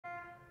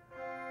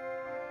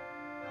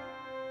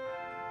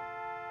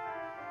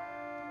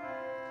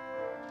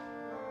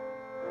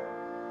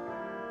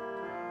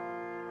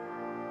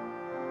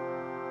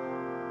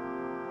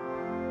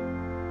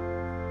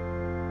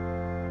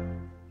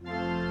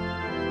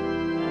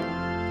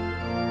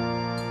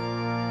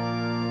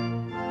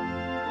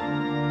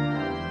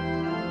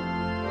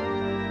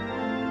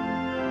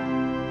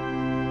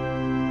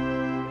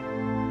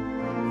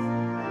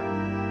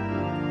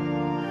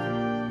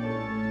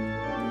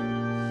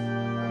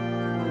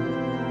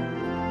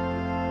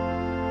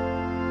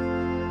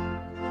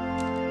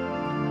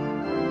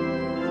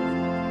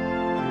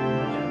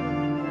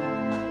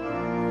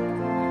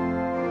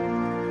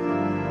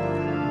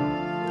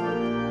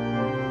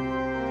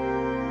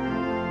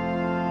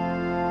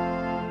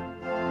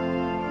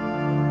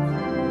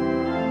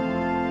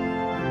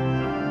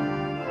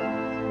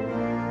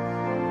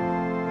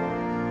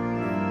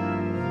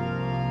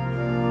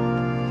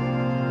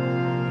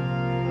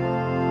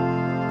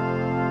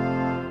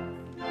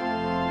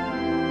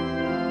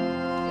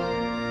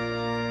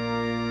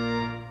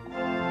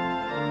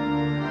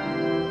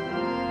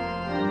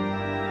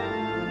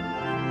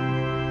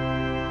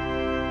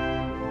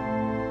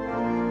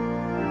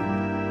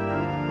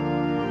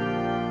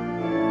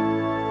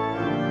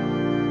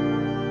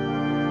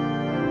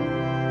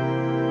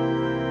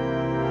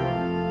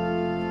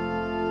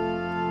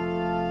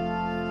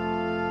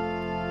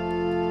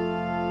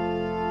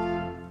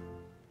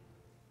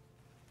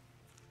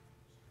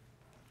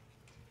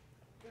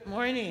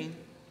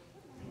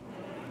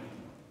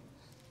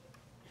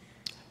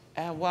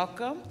and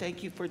welcome.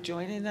 Thank you for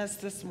joining us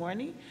this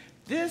morning.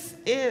 This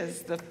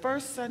is the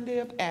first Sunday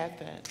of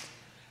Advent,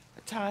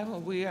 a time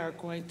when we are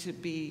going to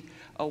be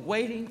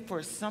awaiting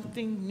for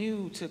something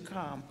new to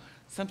come,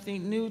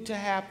 something new to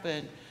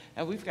happen.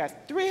 And we've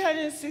got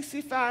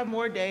 364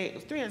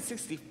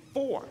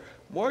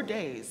 more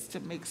days to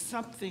make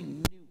something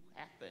new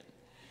happen.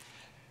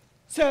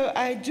 So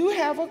I do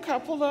have a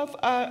couple of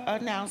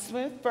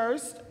announcements.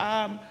 First,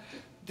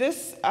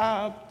 this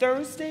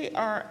Thursday,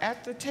 our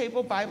At the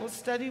Table Bible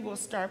study will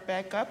start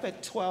back up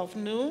at 12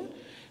 noon.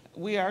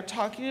 We are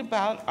talking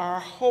about our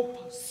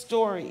hope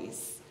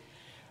stories.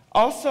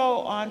 Also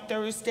on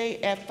Thursday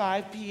at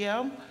 5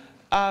 p.m.,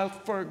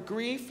 for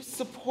grief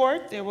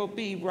support, there will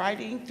be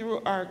writing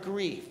through our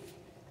grief.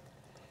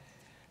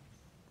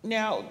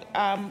 Now,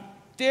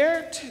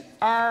 there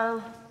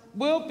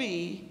will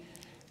be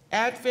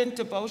Advent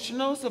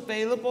devotionals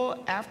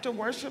available after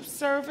worship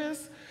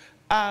service.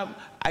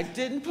 I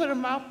didn't put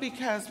them out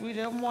because we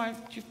didn't want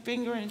you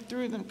fingering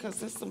through them because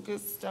there's some good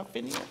stuff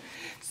in here.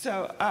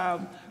 So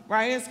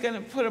Ryan's going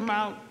to put them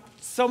out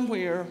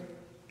somewhere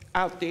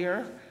out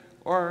there,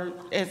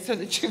 and so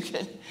that you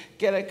can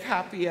get a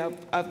copy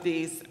of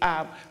these.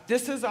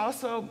 This is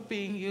also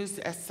being used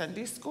as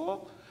Sunday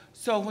school.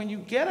 So when you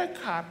get a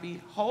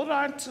copy, hold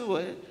on to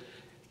it.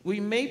 We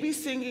may be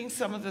singing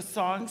some of the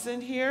songs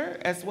in here,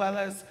 as well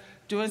as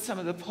doing some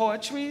of the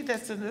poetry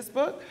that's in this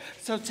book.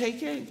 So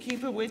take it and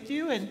keep it with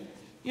you, and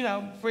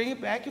bring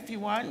it back if you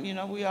want.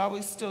 We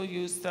always still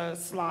use the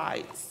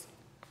slides.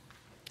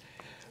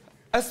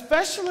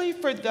 Especially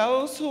for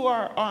those who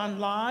are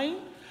online,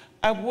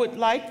 I would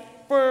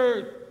like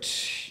for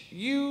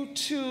you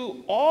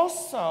to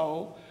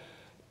also,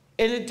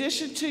 in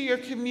addition to your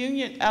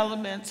communion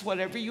elements,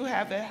 whatever you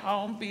have at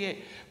home, be it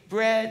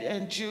bread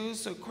and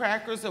juice or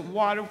crackers and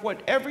water,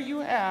 whatever you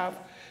have,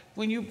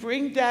 when you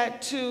bring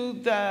that to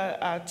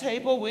the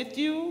table with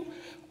you,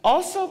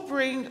 also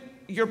bring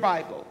your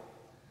Bible.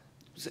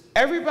 So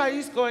we're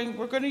going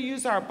to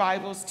use our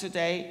Bibles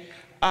today.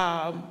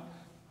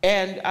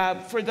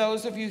 And for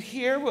those of you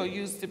here, we'll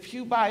use the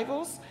Pew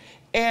Bibles.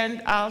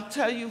 And I'll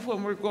tell you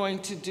when we're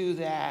going to do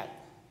that.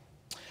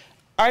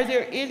 Are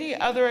there any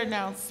other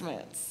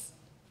announcements?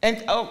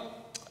 And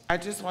I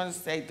just want to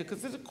say,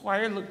 because the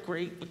choir looked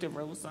great with the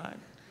rose on.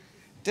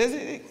 Does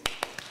it?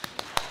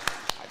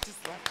 I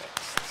just love it.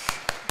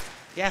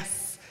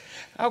 Yes.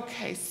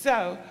 Okay,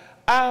 so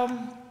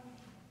are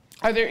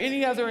there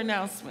any other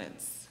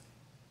announcements?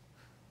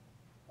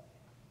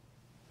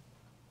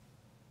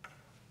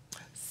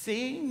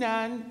 Seeing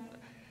none,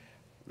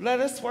 let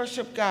us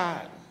worship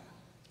God.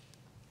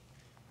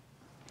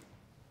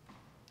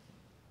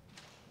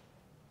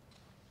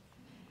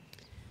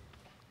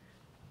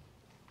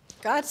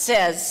 God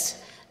says,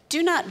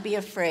 do not be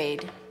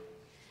afraid.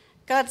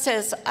 God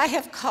says, I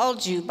have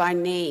called you by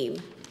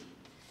name.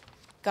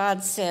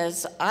 God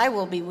says, I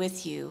will be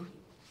with you.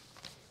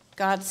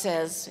 God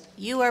says,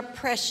 you are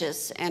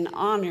precious and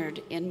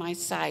honored in my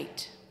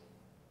sight.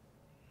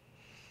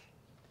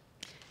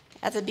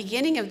 At the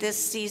beginning of this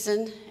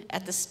season,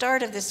 at the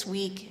start of this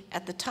week,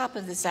 at the top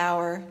of this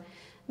hour,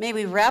 may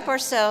we wrap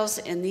ourselves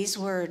in these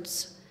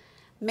words.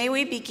 May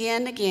we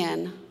begin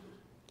again.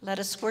 Let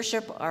us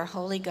worship our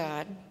holy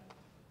God.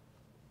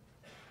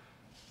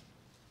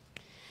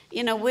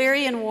 In a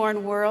weary and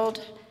worn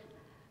world,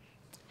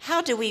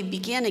 how do we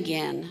begin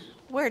again?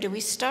 Where do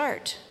we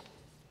start?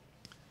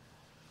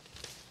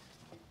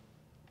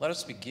 Let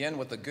us begin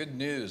with the good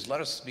news. Let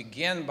us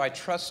begin by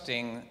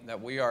trusting that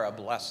we are a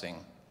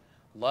blessing,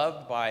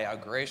 loved by a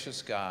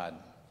gracious God.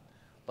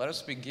 Let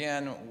us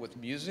begin with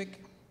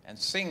music and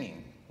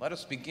singing. Let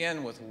us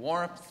begin with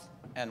warmth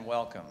and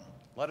welcome.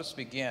 Let us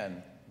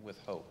begin with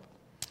hope.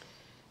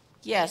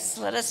 Yes,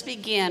 let us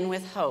begin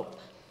with hope.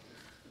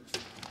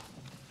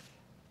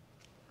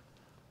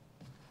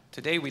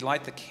 Today we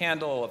light the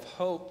candle of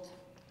hope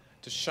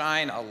to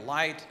shine a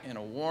light in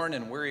a worn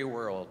and weary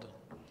world.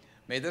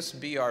 May this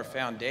be our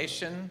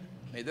foundation.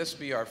 May this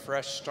be our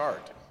fresh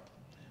start.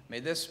 May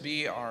this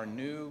be our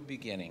new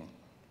beginning.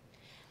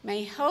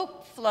 May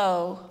hope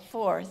flow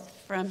forth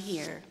from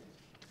here.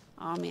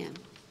 Amen.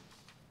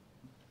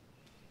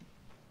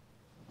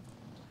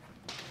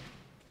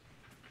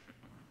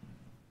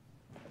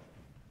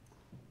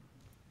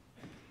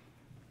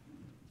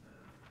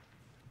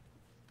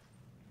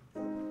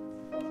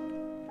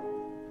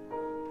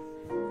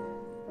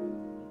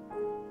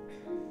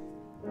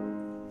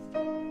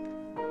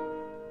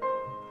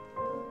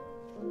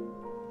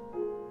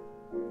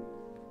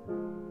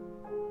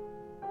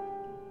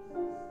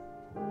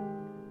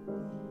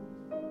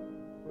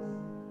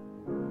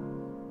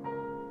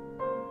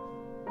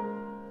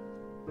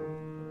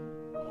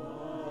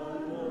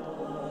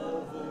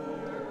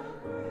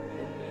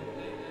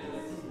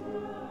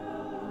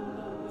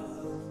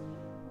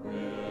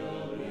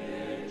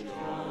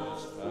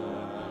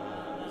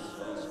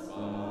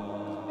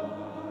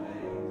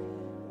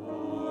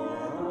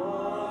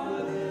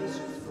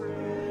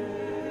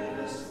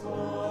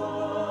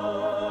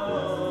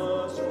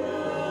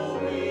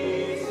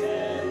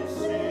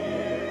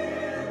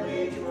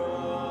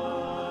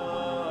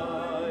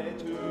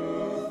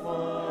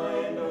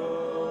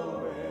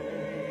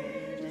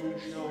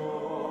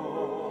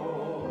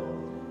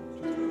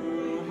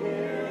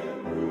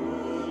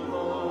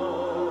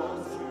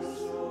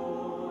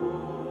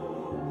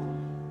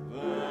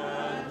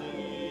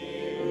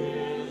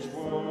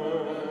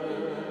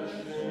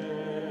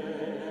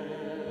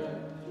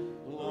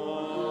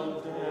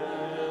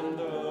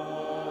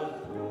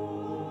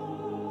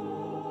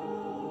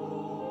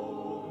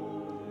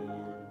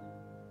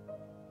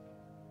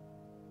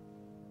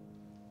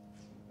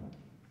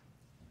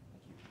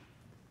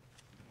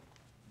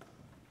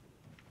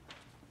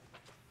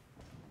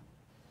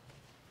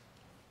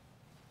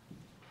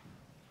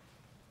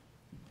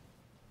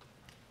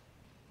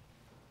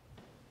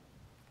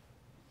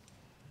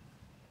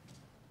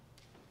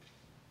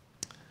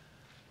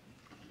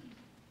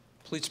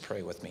 Please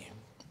pray with me.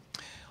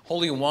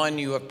 Holy One,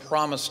 you have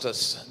promised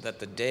us that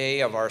the day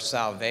of our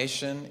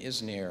salvation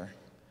is near.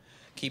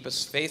 Keep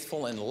us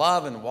faithful in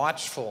love and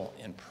watchful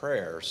in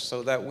prayer,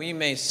 so that we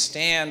may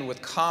stand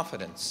with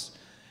confidence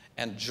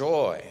and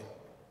joy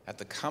at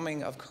the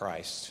coming of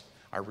Christ,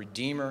 our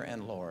Redeemer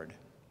and Lord.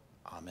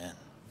 Amen.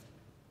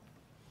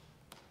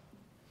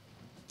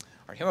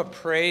 Our hymn of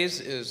praise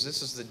is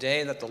 "This is the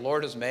Day That the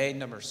Lord Has Made,"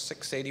 number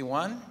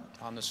 681,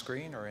 on the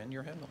screen or in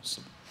your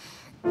hymnals.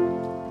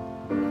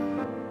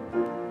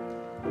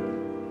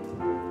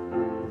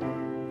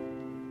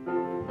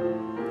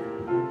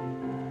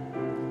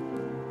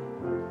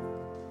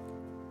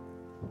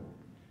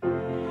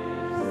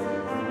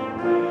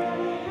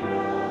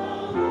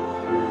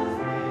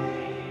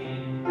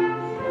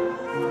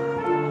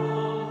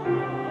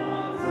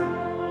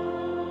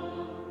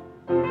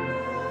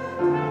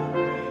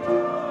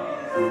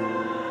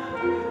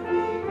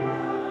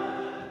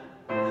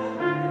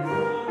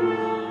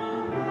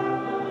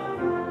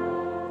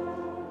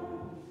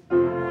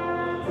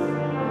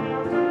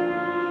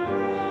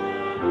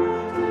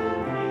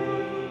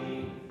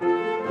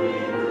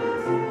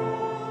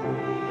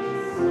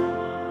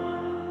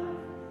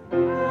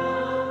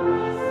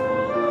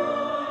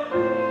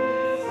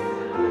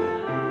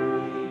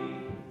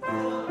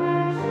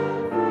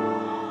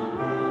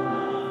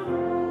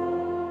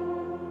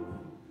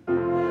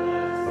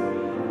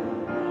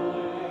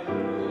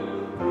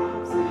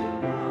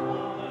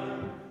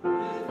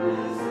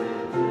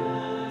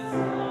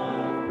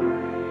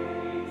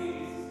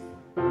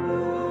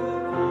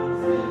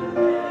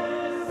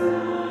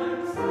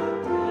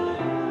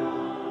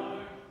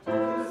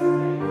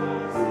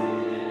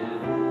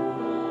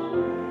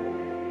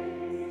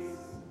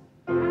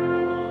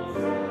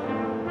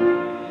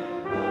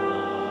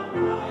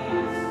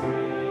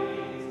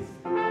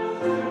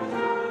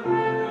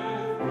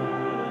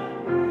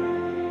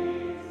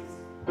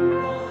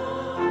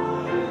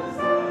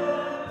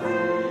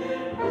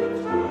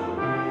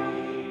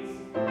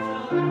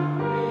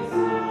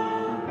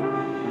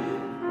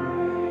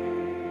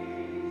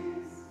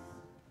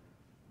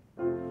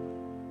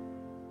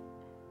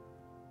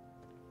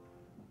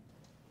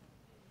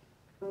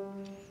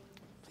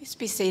 Please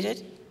be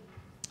seated.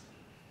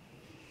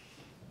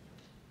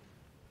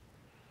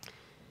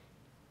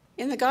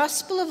 In the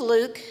Gospel of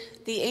Luke,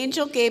 the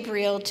angel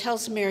Gabriel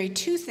tells Mary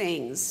two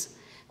things: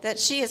 that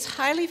she is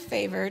highly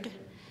favored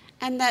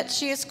and that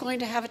she is going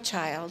to have a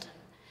child.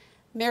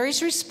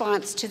 Mary's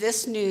response to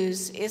this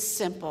news is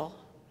simple.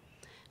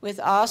 With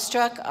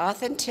awestruck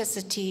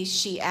authenticity,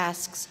 she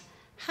asks,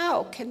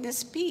 "How can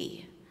this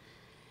be?"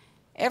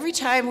 Every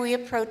time we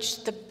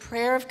approach the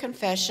prayer of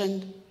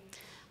confession,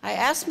 I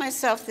ask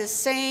myself this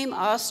same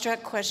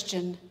awestruck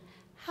question: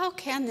 how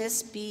can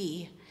this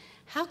be?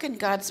 How can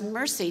God's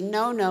mercy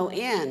know no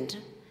end?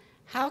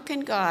 How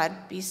can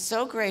God be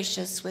so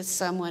gracious with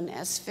someone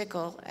as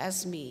fickle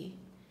as me?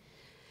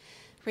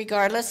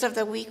 Regardless of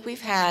the week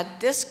we've had,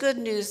 this good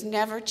news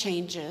never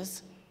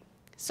changes.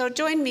 So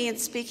join me in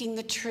speaking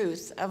the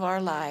truth of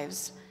our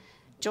lives.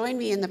 Join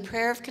me in the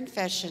prayer of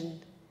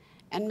confession,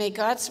 and may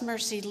God's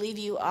mercy leave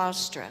you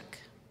awestruck.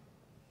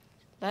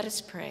 Let us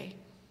pray.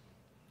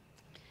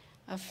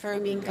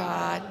 Affirming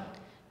God,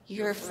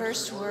 your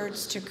first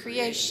words to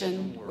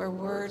creation were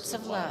words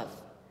of love.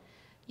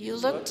 You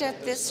looked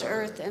at this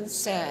earth and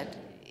said,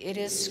 "It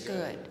is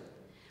good."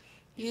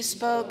 You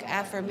spoke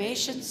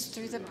affirmations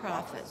through the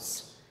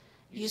prophets.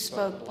 You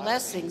spoke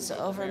blessings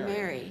over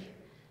Mary.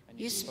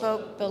 You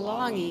spoke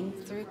belonging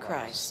through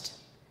Christ.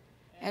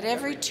 At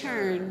every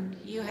turn,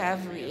 you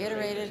have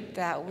reiterated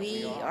that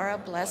we are a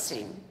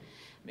blessing,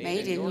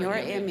 made in your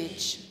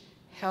image,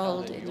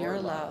 held in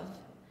your love.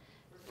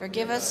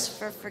 Forgive us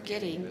for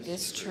forgetting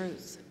this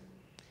truth.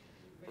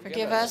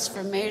 Forgive us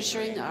for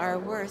measuring our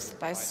worth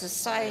by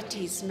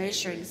society's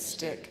measuring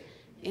stick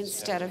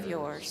instead of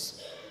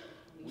yours.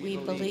 We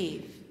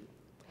believe.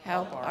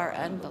 Help our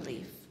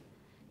unbelief.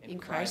 In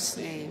Christ's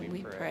name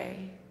we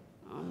pray.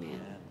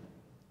 Amen.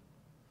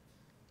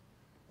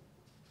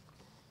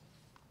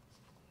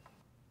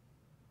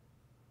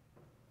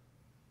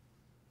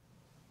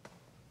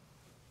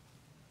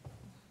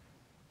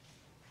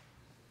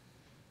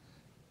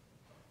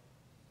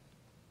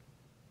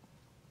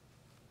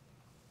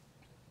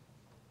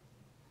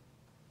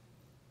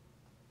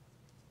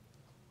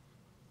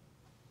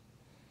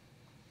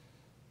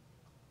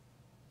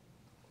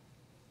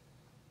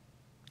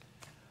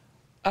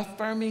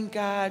 Affirming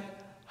God,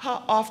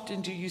 how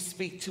often do you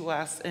speak to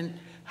us, and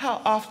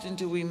how often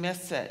do we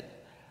miss it?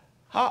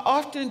 How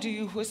often do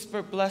you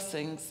whisper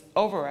blessings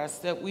over us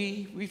that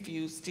we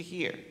refuse to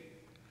hear?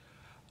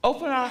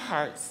 Open our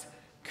hearts,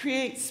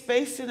 create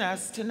space in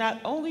us to not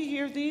only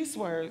hear these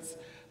words,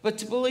 but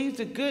to believe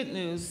the good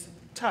news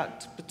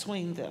tucked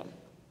between them.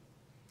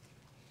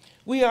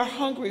 We are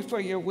hungry for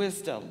your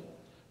wisdom,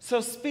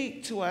 so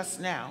speak to us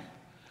now.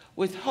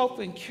 With hope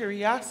and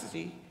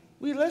curiosity,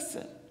 we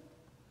listen.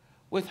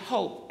 With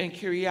hope and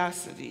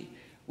curiosity,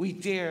 we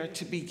dare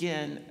to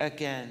begin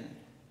again.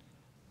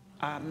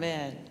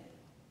 Amen.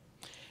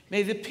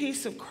 May the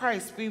peace of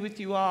Christ be with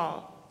you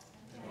all.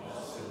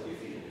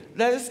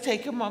 let us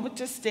take a moment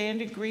to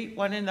stand and greet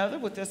one another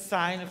with a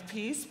sign of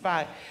peace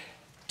by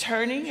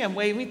turning and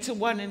waving to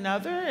one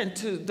another and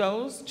to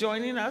those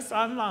joining us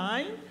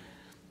online.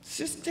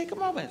 Just take a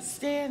moment,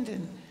 stand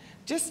and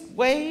just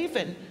wave,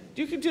 and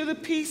you can do the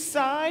peace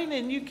sign,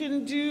 and you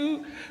can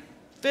do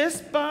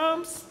fist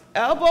bumps,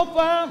 elbow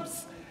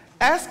bumps,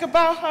 ask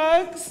about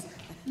hugs.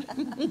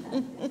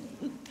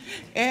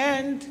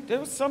 And there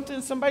was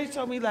something somebody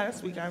told me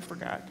last week, I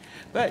forgot.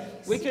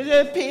 But we can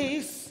do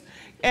peace,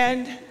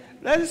 and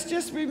let us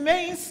just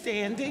remain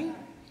standing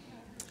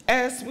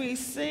as we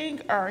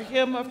sing our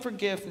hymn of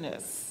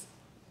forgiveness.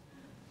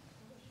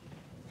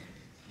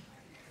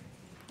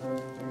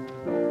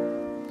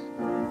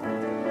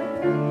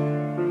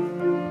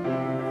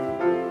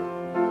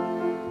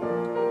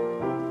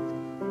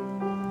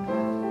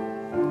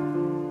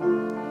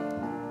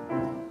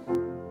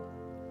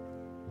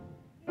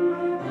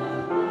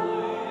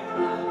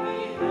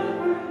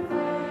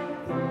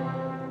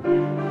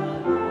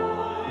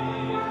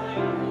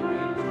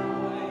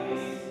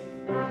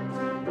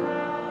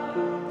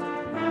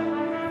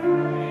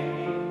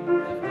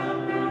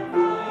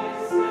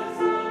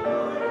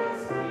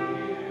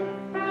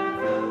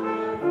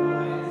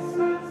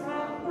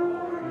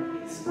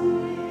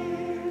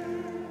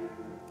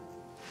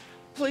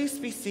 Please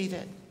be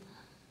seated.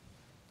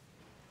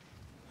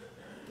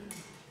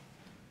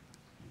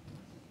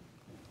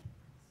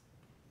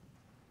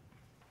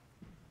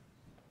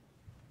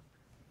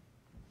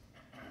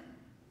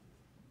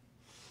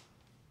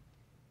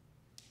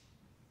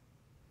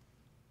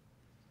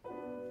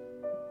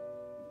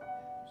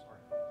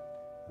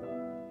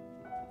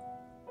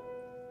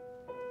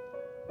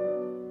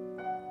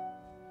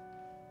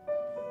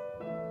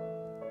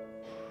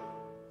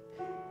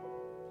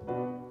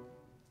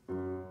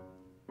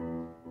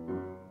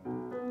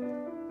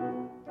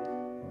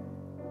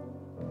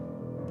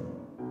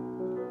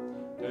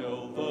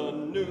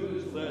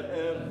 News that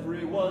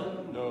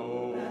everyone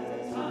knows.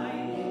 That the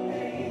tiny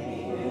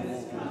baby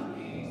is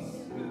coming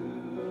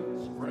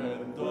soon.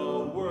 Spread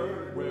the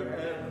word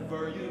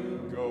wherever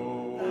you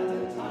go. That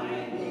the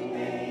tiny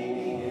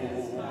baby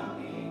is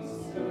coming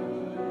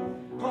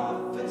soon.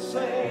 Prophets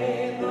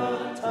say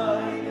the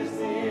time is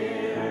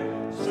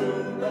near.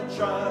 Soon the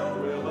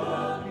child will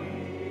appear.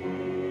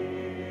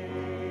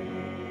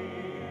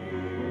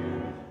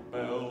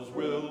 Bells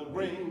will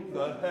ring,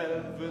 the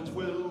heavens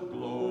will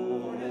glow.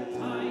 The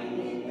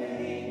tiny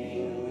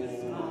baby who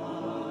is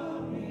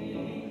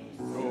coming.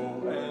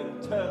 Go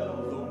and tell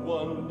the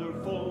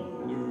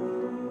wonderful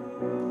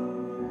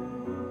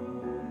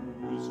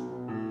news.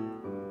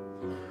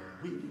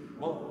 We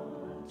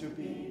want to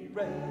be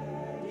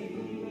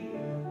ready.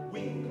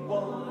 We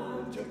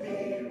want to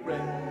be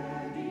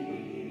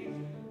ready.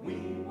 We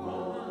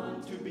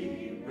want to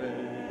be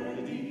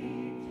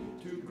ready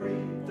to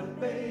greet the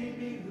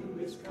baby who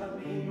is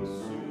coming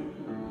soon.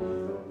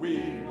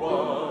 We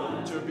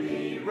want to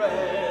be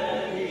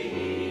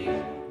ready.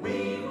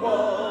 We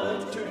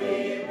want to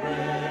be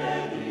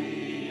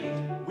ready.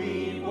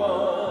 We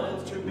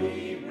want to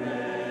be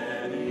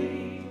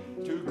ready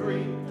to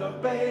greet the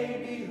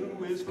baby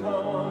who is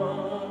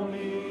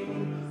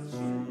coming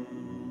soon.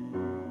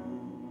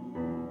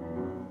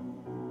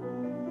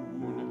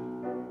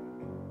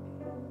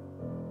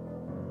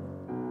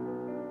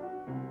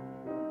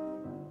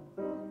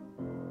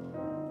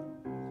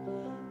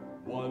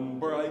 One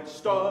bright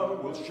star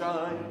will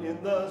shine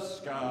in the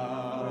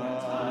sky. The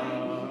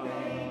tiny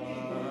baby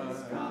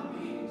is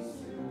coming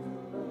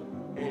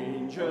soon.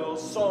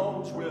 Angels'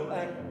 songs will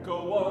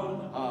echo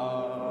on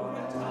high.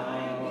 The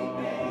tiny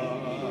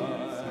baby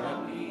is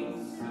coming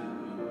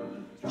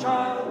soon.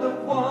 Child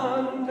of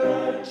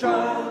wonder,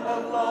 child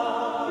of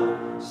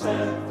love,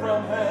 sent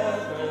from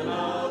heaven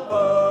above.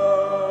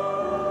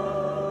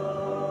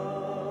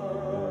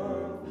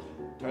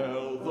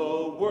 Tell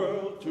the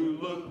world to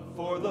look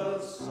for the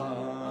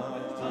sign. The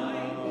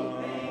tiny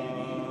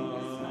baby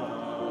is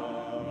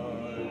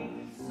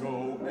coming soon. Go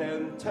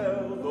and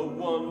tell the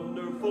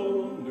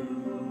wonderful news.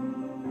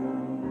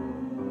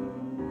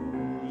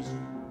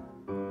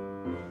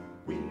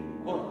 We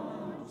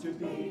want to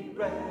be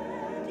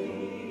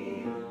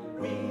ready.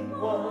 We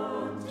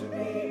want to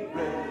be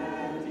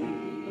ready.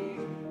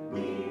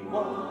 We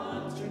want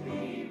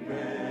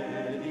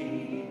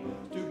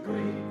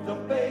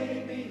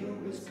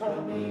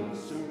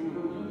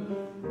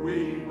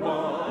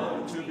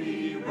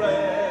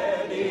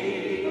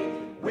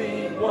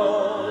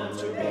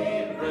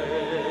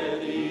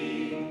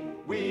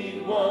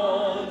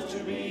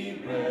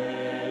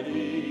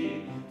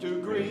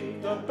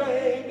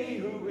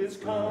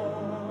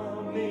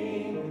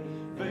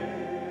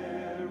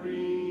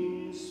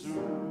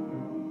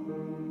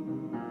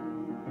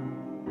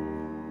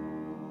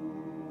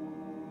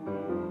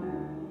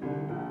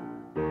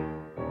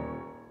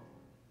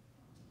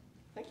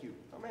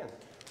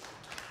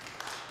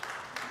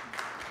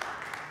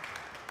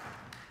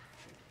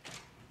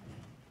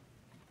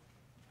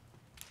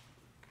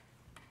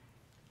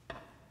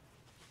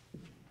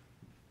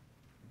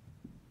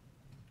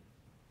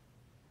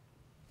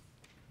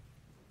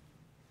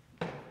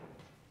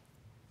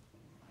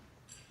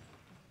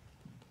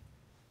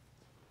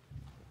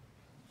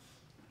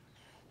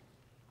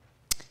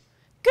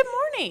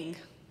morning.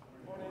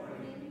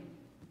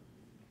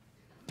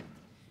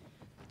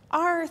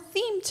 Our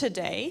theme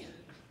today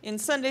in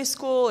Sunday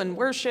school and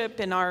worship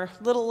in our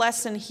little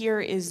lesson here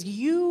is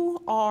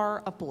You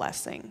Are a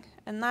Blessing.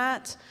 And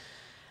that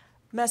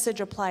message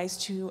applies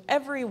to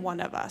every one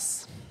of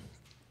us.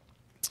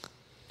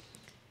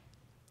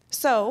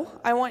 So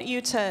I want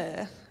you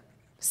to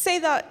say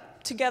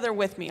that together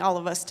with me, all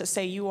of us, to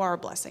say you are a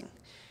blessing.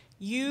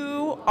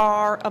 You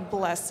are a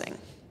blessing.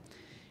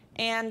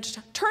 And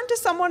turn to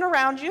someone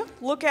around you,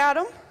 look at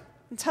them,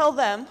 and tell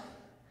them,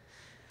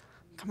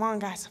 come on,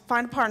 guys,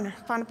 find a partner,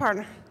 find a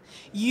partner.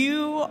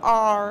 You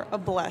are a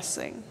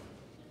blessing.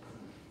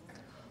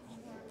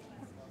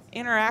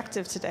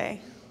 Interactive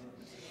today.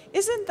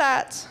 Isn't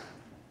that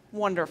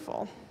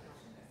wonderful?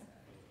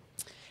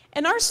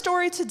 And our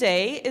story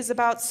today is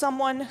about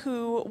someone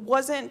who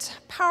wasn't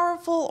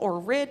powerful or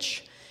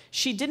rich.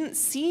 She didn't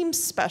seem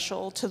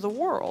special to the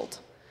world.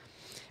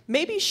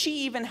 Maybe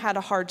she even had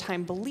a hard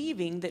time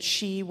believing that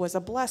she was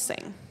a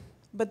blessing.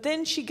 But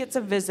then she gets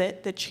a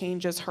visit that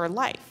changes her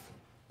life.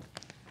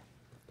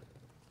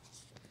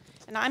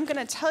 And I'm going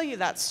to tell you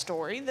that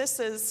story. This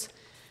is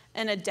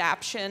an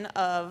adaptation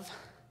of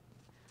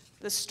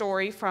the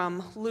story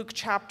from Luke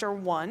chapter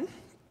 1.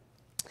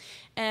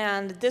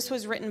 And this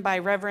was written by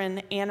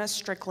Reverend Anna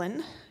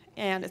Strickland,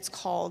 and it's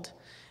called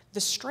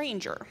The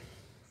Stranger.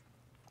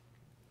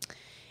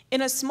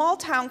 In a small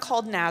town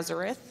called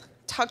Nazareth,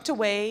 tucked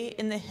away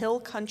in the hill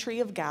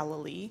country of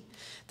Galilee,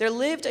 there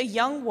lived a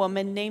young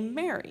woman named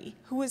Mary,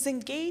 who was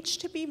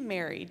engaged to be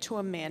married to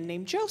a man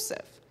named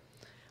Joseph.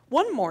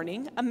 One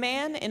morning, a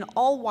man in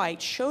all white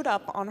showed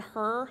up on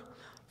her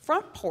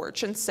front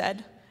porch and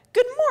said,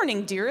 "Good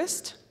morning,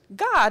 dearest.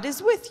 God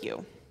is with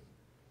you."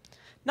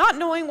 Not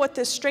knowing what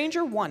this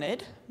stranger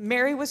wanted,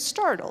 Mary was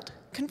startled,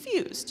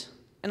 confused,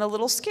 and a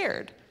little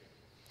scared.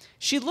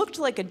 She looked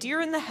like a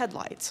deer in the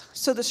headlights,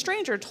 so the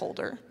stranger told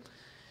her,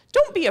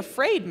 "Don't be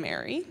afraid,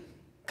 Mary.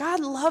 God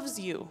loves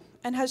you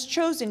and has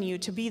chosen you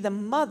to be the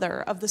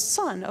mother of the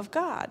Son of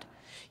God.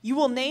 You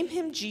will name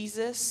him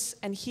Jesus,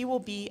 and he will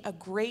be a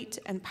great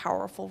and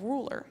powerful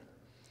ruler."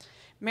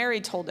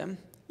 Mary told him,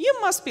 "You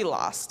must be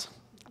lost.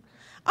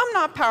 I'm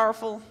not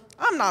powerful.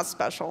 I'm not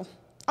special.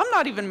 I'm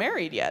not even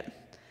married yet.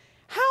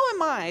 How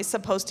am I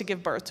supposed to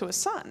give birth to a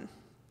son?"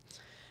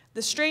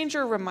 The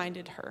stranger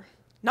reminded her,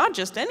 "Not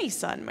just any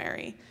son,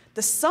 Mary,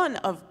 the Son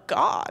of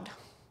God.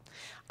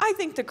 I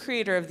think the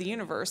creator of the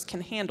universe can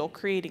handle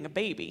creating a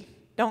baby,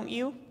 don't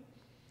you?"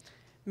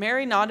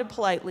 Mary nodded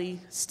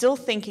politely, still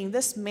thinking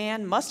this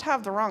man must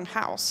have the wrong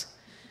house.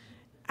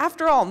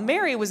 After all,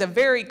 Mary was a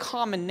very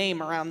common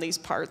name around these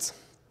parts.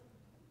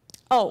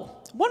 "Oh,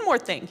 one more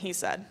thing," he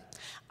said.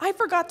 "I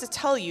forgot to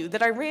tell you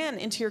that I ran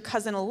into your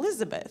cousin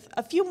Elizabeth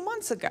a few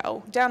months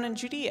ago down in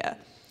Judea.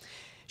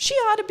 She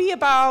ought to be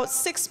about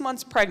 6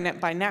 months pregnant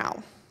by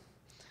now."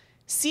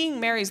 Seeing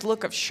Mary's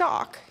look of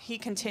shock, he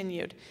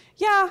continued,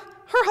 "Yeah,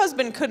 her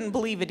husband couldn't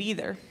believe it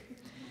either.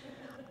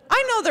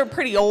 I know they're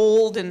pretty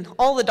old and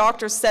all the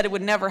doctors said it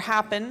would never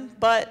happen,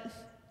 but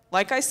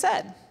like I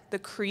said, the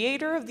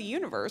creator of the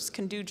universe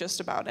can do just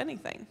about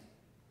anything."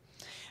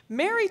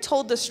 Mary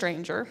told the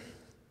stranger,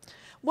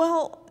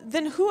 "Well,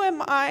 then who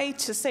am I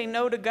to say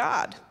no to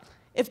God?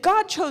 If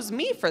God chose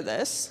me for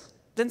this,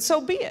 then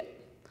so be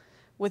it."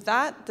 With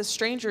that, the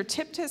stranger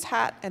tipped his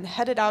hat and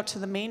headed out to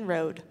the main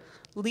road,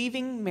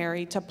 leaving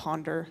Mary to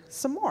ponder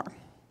some more.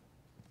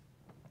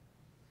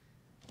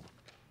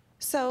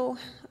 So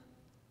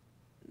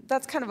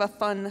that's kind of a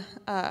fun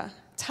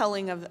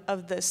telling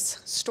of this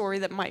story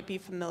that might be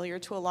familiar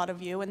to a lot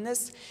of you. And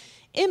this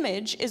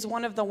image is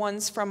one of the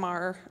ones from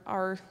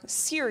our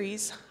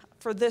series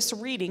for this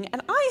reading.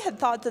 And I had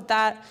thought that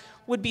that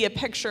would be a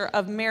picture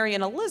of Mary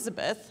and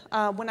Elizabeth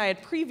when I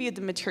had previewed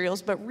the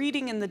materials, but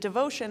reading in the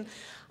devotion,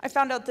 I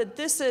found out that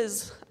this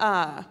is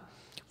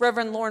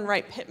Reverend Lauren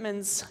Wright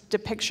Pittman's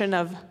depiction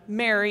of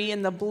Mary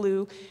in the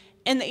blue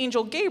and the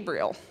angel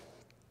Gabriel.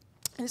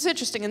 And it's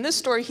interesting, in this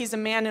story, he's a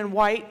man in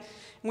white.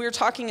 And we were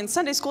talking in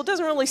Sunday school, it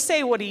doesn't really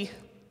say what he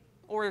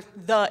or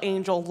the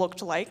angel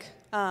looked like.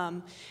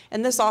 And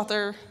this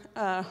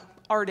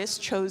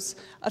artist chose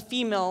a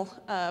female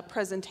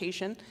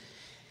presentation.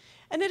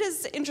 And it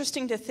is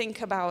interesting to think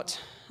about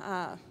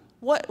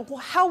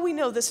how we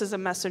know this is a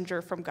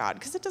messenger from God,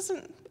 because it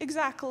doesn't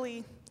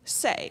exactly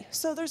say.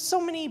 So there's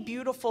so many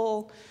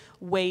beautiful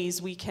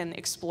ways we can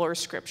explore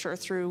Scripture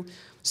through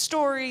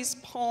stories,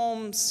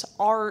 poems,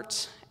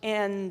 art,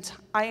 and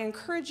I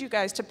encourage you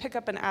guys to pick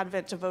up an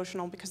Advent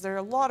devotional because there are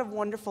a lot of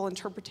wonderful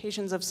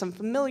interpretations of some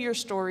familiar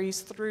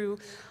stories through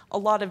a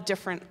lot of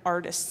different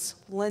artists'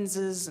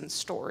 lenses and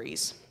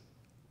stories.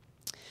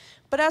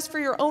 But as for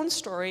your own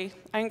story,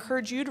 I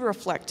encourage you to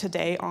reflect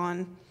today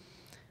on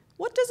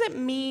what does it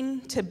mean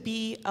to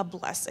be a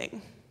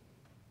blessing?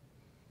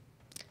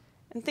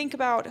 And think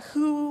about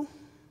who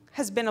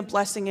has been a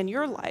blessing in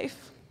your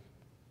life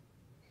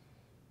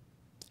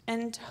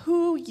and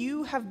who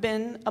you have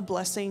been a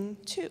blessing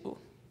to.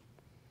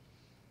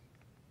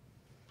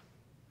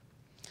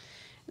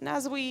 And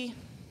as we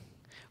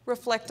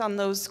reflect on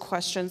those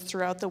questions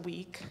throughout the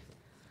week,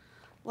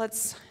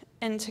 Let's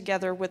end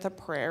together with a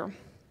prayer.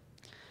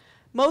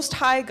 Most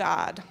High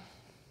God,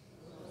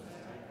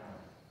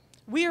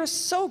 we are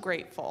so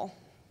grateful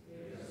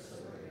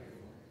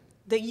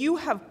that you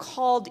have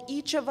called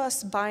each of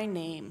us by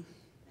name.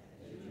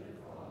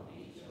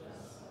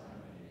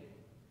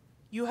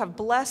 You have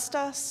blessed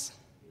us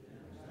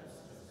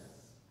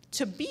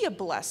to be a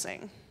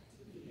blessing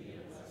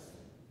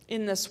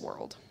in this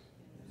world.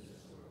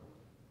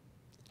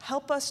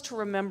 Help us to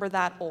remember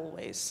that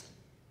always.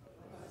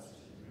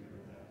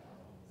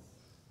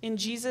 In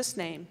Jesus'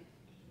 name,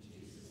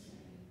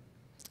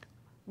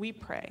 we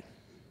pray.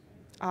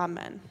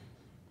 Amen.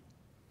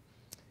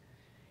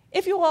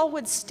 If you all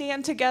would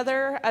stand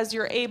together as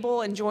you're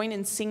able and join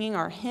in singing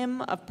our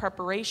hymn of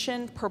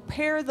preparation,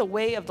 Prepare the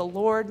Way of the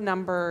Lord,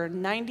 number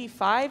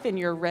 95 in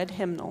your red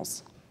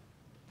hymnals.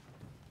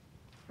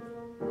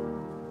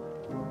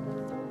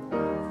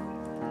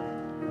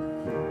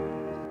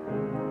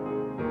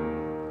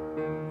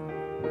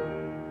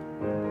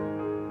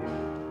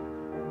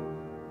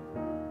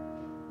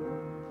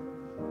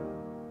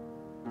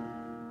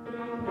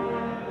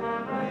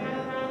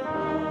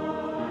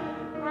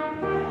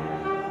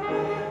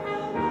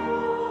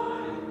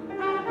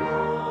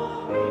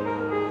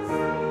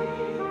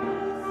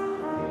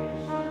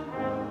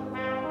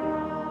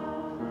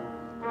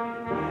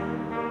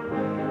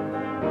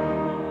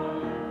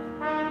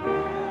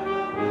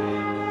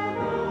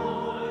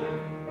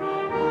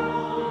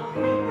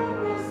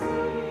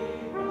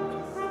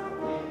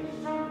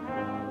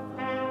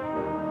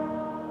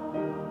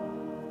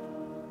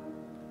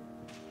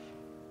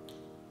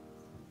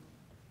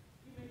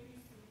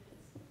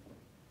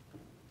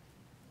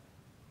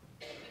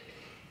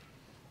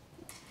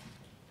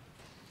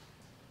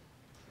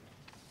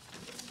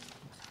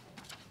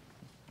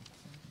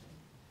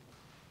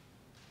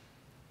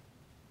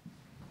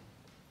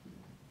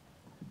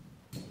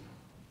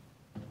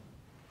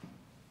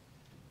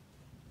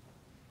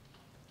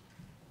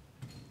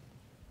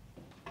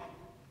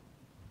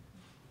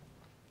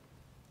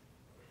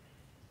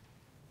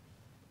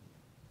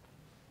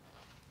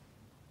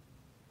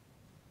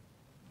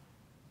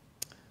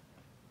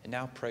 And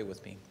now pray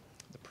with me,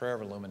 the prayer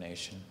of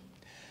illumination.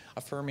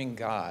 Affirming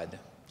God,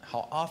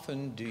 how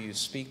often do you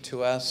speak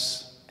to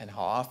us, and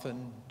how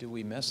often do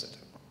we miss it?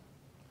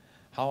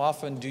 How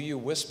often do you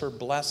whisper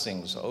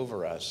blessings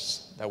over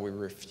us that we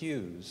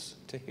refuse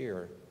to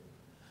hear?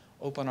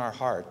 Open our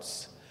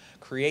hearts,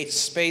 create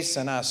space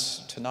in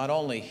us to not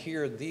only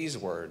hear these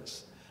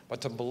words,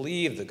 but to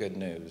believe the good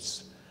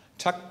news.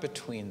 Tucked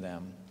between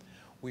them,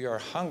 we are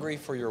hungry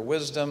for your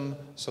wisdom,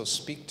 so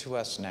speak to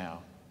us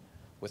now.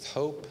 With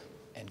hope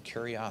and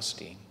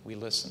curiosity, we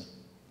listen.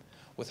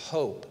 With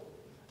hope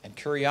and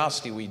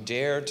curiosity, we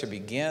dare to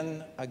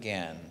begin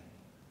again.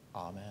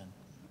 Amen.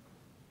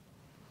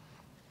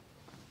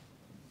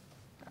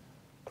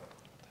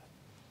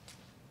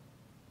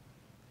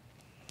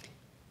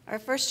 Our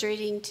first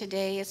reading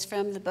today is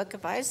from the book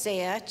of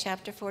Isaiah,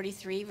 chapter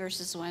 43,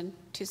 verses 1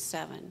 to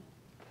 7.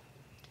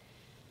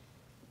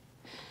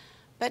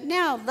 But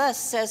now thus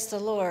says the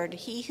Lord,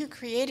 He who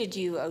created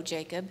you, O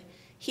Jacob,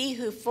 He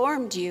who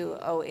formed you,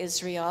 O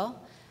Israel,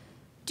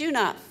 do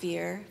not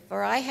fear,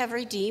 for I have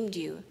redeemed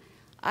you.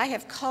 I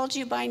have called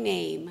you by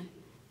name.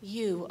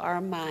 You are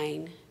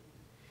mine.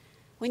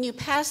 When you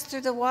pass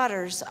through the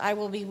waters, I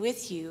will be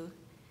with you,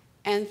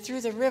 and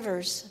through the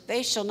rivers,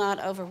 they shall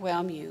not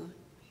overwhelm you.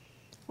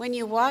 When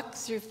you walk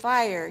through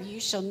fire,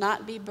 you shall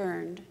not be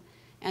burned,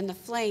 and the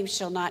flame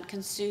shall not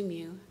consume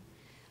you.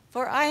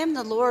 For I am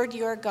the Lord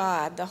your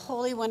God, the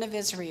Holy One of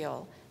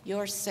Israel,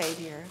 your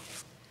Savior.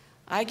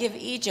 I give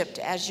Egypt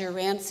as your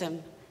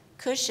ransom,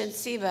 Cush and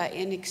Seba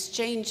in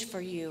exchange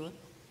for you,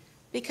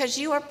 because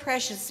you are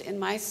precious in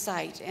my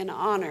sight and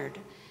honored,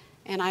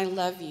 and I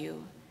love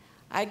you.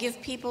 I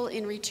give people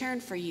in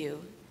return for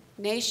you,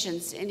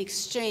 nations in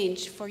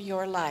exchange for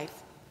your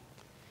life.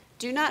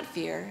 Do not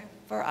fear,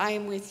 for I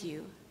am with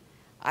you.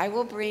 I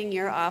will bring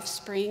your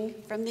offspring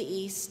from the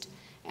east,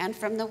 and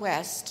from the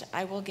west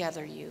I will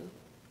gather you.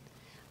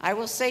 I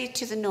will say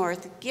to the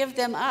north, give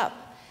them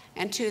up,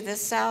 and to the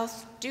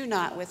south, do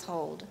not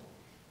withhold.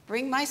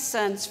 Bring my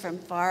sons from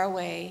far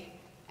away,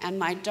 and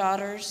my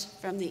daughters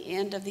from the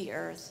end of the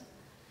earth.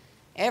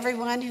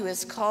 Everyone who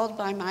is called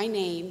by my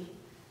name,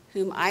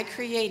 whom I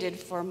created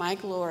for my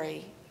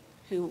glory,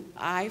 whom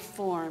I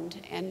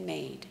formed and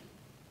made.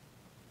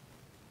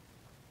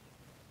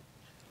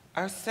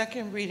 Our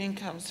second reading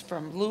comes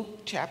from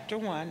Luke chapter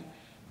 1,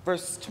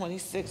 verses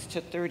 26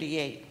 to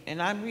 38.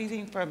 And I'm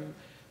reading from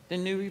the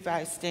New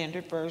Revised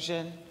Standard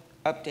Version,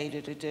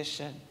 updated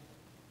edition.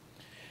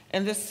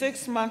 In the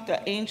 6th month,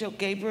 the angel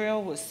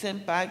Gabriel was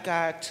sent by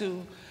God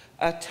to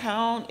a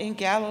town in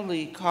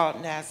Galilee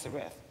called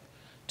Nazareth,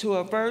 to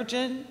a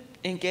virgin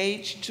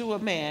engaged to a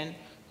man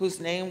whose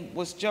name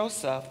was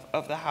Joseph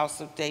of the house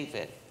of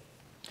David.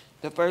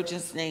 The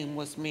virgin's name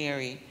was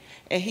Mary,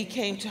 and he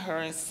came to her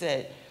and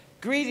said,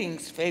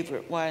 "Greetings,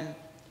 favored one,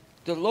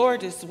 the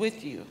Lord is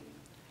with you."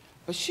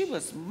 But she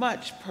was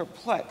much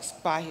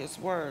perplexed by his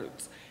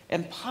words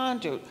and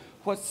pondered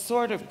what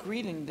sort of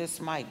greeting this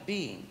might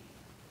be.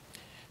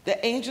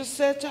 The angel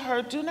said to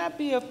her, "Do not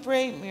be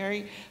afraid,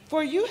 Mary,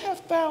 for you have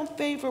found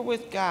favor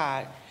with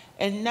God,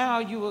 and now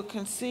you will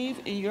conceive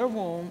in your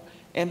womb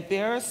and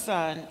bear a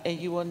son, and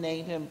you will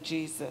name him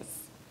Jesus.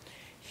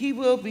 He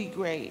will be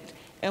great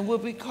and will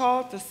be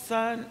called the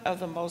Son of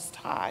the Most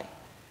High.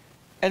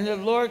 And the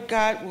Lord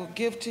God will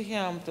give to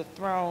him the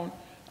throne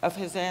of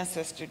his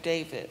ancestor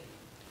David.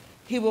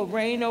 He will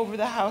reign over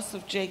the house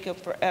of Jacob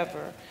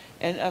forever,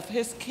 and of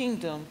his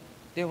kingdom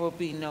there will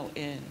be no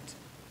end."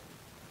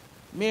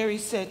 Mary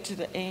said to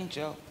the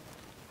angel,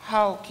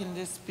 "How can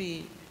this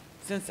be,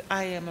 since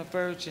I am a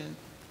virgin?"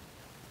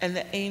 And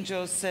the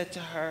angel said to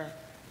her,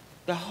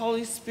 "The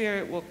Holy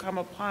Spirit will come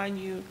upon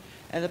you,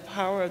 and the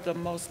power of the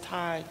Most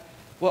High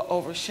will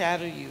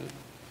overshadow you.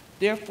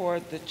 Therefore,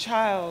 the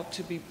child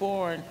to be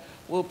born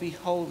will be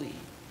holy.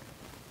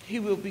 He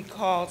will be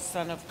called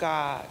Son of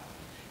God.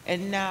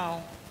 And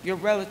now your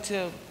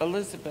relative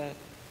Elizabeth,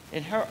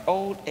 in her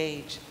old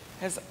age,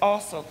 has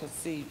also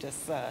conceived a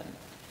son.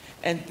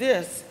 And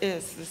this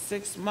is the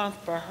 6th month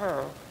for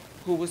her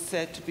who was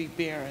said to be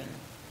barren.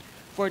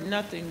 For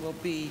nothing will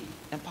be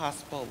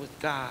impossible with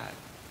God."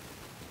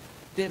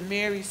 Then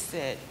Mary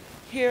said,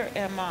 "Here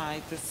am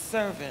I, the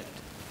servant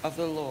of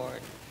the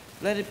Lord.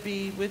 Let it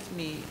be with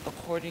me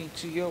according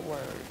to your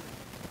word."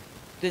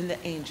 Then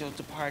the angel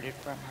departed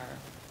from her.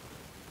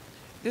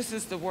 This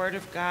is the word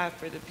of God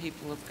for the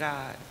people of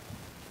God.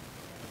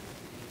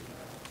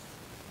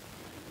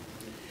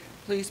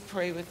 Please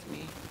pray with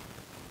me.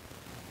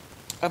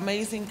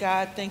 Amazing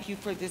God, thank you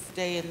for this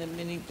day and the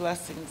many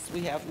blessings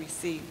we have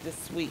received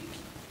this week.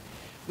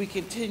 We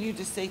continue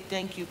to say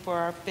thank you for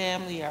our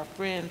family, our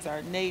friends,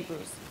 our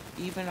neighbors,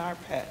 even our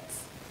pets.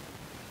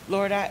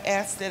 Lord, I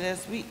ask that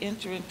as we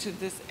enter into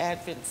this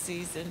Advent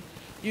season,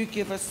 you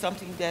give us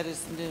something that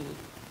is new,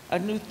 a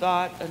new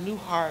thought, a new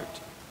heart,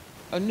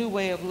 a new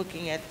way of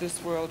looking at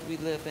this world we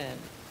live in.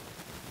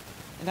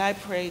 And I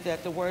pray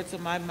that the words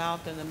of my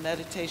mouth and the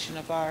meditation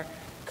of our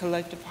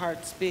collective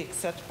hearts be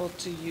acceptable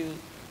to you,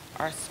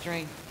 our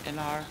strength and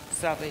our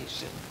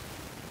salvation.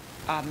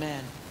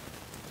 Amen.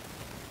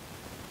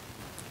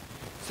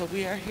 So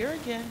we are here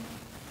again.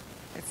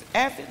 It's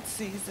Advent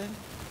season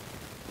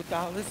with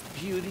all this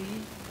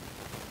beauty.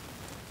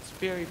 It's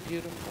very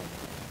beautiful.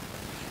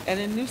 And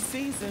a new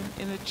season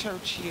in the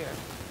church year.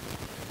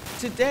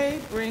 Today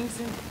brings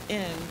an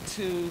end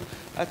to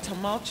a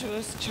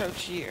tumultuous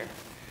church year,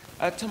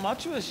 a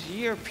tumultuous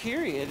year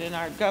period in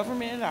our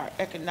government, our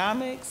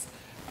economics,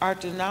 our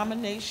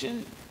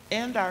denomination,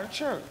 and our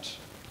church.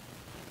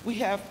 We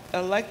have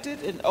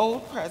elected an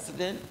old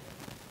president.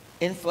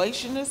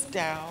 Inflation is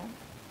down.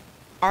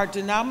 Our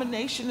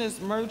denomination is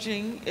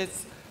merging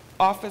its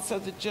Office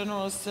of the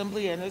General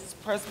Assembly and its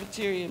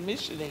Presbyterian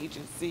Mission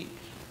Agency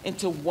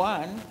into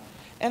one.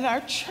 And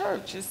our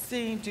church is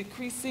seeing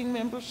decreasing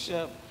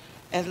membership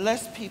and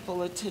less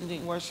people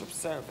attending worship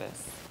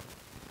service.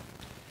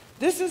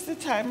 This is the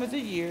time of the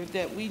year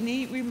that we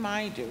need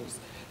reminders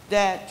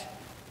that,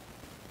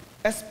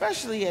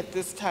 especially at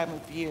this time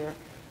of year,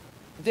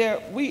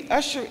 we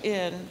usher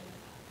in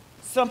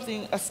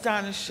something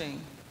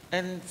astonishing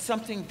and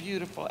something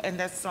beautiful, and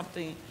that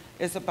something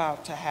is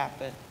about to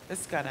happen.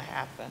 It's going to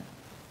happen.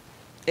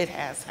 It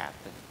has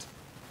happened.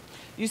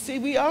 You see,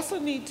 we also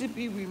need to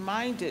be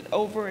reminded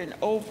over and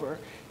over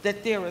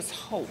that there is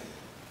hope.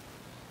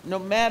 No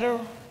matter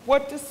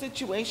what the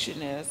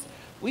situation is,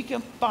 we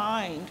can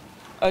find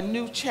a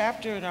new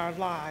chapter in our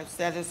lives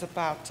that is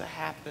about to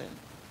happen.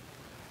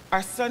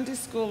 Our Sunday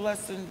school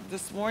lesson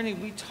this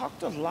morning, we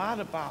talked a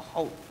lot about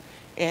hope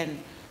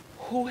and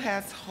who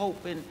has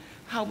hope and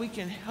how we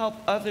can help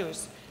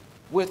others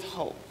with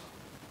hope.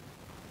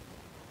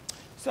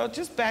 So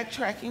just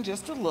backtracking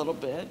just a little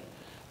bit,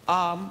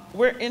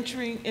 we're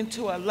entering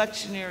into a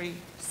lectionary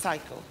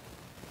cycle.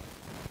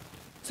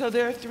 So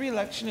there are 3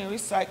 lectionary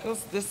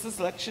cycles. This is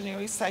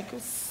lectionary cycle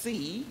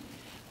C,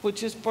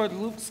 which is for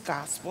Luke's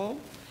gospel.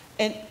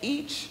 And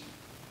each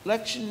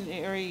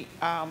lectionary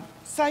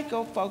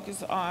cycle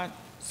focuses on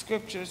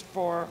scriptures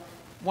for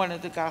one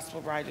of the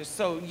gospel writers.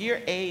 So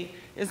year A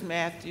is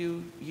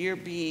Matthew, year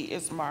B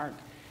is Mark,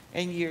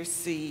 and year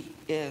C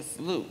is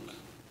Luke.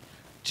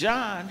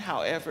 John,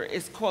 however,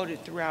 is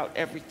quoted throughout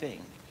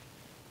everything,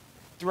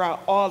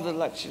 throughout all the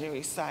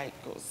lectionary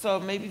cycles. So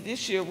maybe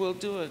this year we'll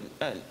do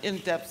an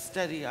in-depth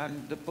study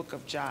on the book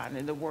of John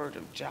and the word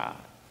of John.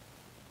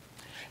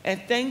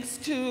 And thanks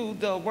to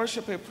the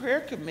Worship and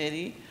Prayer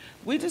Committee,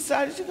 we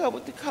decided to go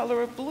with the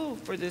color of blue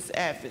for this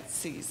Advent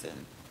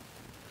season.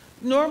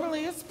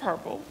 Normally it's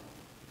purple.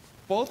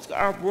 Both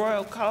are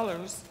royal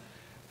colors,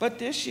 but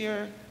this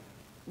year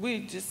we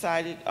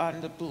decided on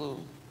the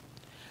blue.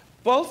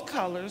 Both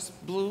colors,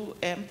 blue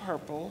and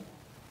purple,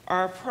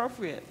 are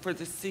appropriate for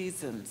the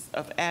seasons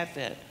of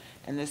Advent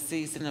and the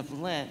season of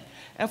Lent,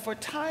 and for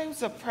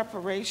times of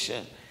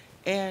preparation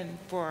and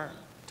for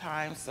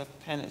times of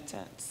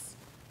penitence.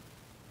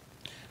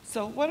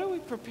 So what are we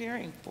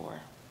preparing for?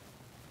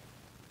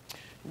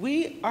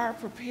 We are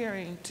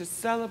preparing to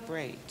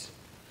celebrate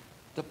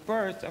the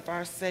birth of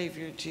our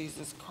Savior,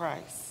 Jesus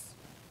Christ.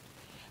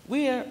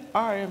 We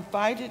are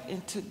invited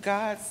into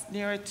God's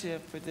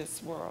narrative for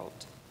this world.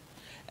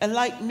 And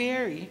like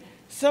Mary,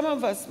 some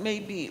of us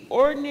may be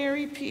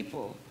ordinary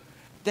people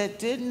that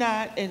did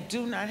not and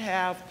do not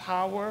have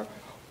power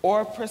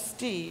or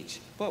prestige,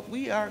 but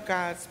we are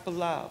God's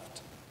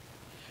beloved.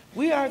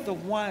 We are the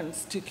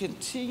ones to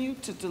continue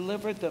to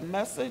deliver the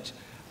message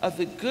of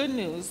the good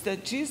news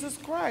that Jesus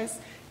Christ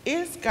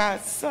is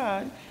God's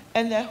Son,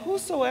 and that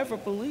whosoever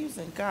believes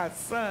in God's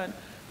Son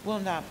will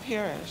not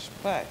perish,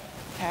 but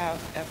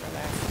have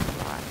everlasting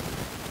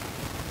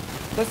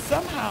life. But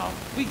somehow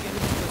we get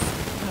it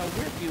twisted. You know,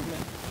 we're human.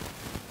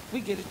 We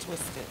get it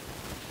twisted.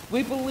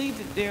 We believe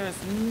that there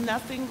is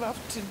nothing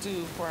left to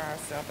do for our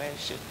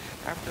salvation.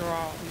 After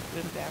all, we've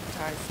been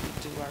baptized,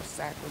 we do our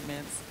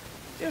sacraments.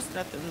 There's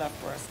nothing left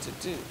for us to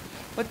do.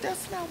 But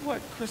that's not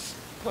what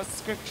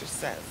Scripture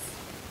says.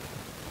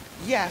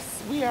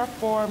 Yes, we are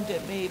formed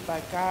and made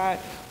by God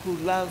who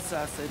loves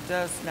us and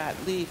does not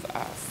leave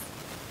us.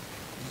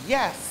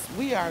 Yes,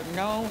 we are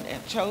known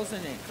and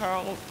chosen and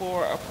called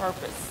for a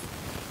purpose.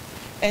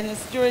 And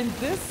it's during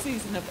this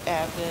season of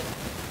Advent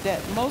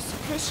that most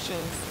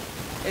Christians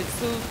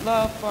exude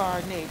love for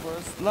our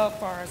neighbors, love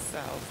for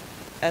ourselves,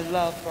 and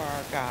love for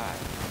our God.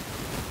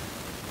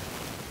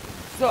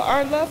 So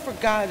our love for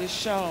God is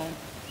shown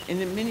in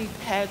the many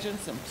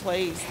pageants and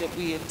plays that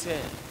we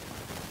attend.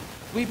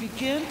 We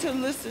begin to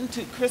listen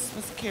to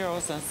Christmas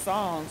carols and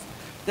songs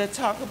that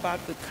talk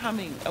about the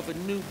coming of a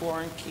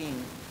newborn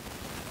king,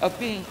 of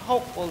being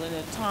hopeful in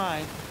a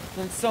time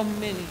when so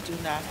many do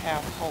not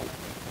have hope.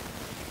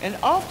 And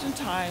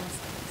oftentimes,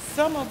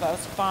 some of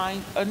us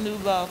find a new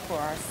love for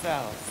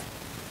ourselves,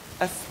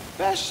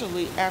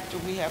 especially after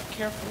we have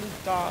carefully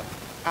thought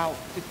out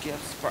the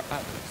gifts for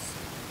others,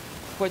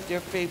 what their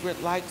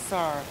favorite likes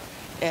are,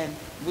 and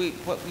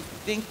what we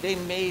think they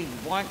may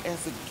want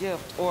as a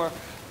gift, or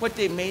what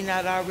they may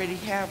not already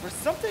have, or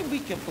something we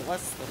can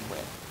bless them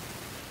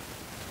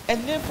with.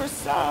 And then for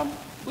some,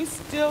 we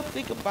still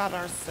think about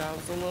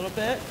ourselves a little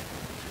bit.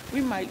 We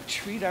might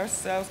treat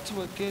ourselves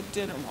to a good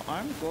dinner. Well,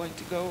 I'm going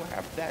to go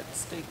have that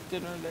steak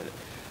dinner that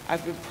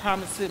I've been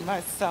promising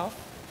myself.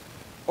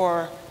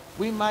 Or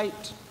we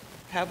might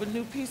have a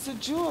new piece of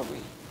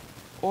jewelry,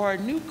 or a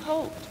new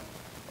coat,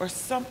 or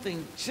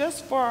something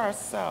just for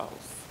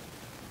ourselves.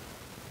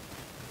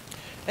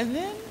 And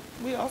then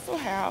we also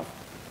have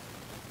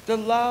the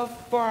love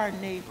for our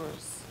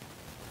neighbors.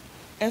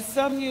 And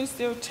some use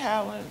their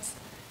talents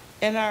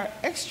and are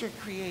extra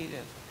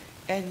creative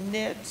and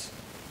knit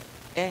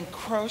and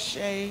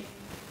crochet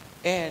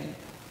and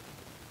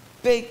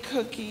bake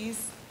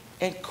cookies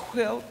and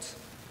quilt,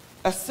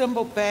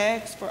 assemble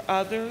bags for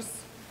others.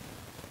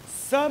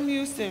 Some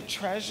use their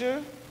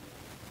treasure,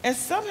 and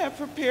some have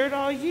prepared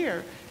all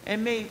year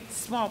and made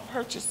small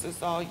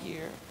purchases all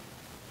year.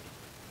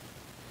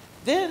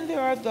 Then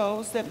there are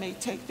those that may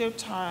take their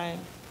time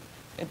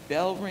and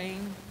bell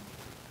ring,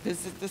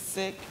 visit the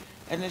sick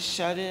and the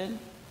shut-in,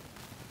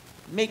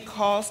 make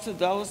calls to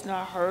those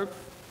not heard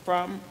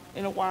from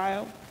in a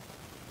while.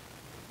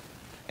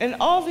 And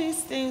all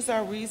these things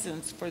are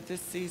reasons for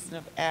this season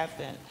of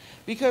Advent,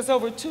 because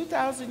over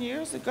 2,000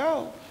 years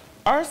ago,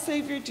 our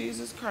Savior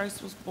Jesus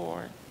Christ was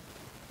born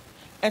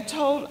and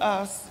told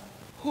us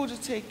who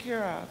to take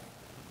care of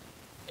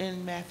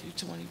in Matthew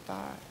 25.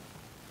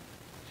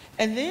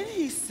 And then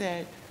he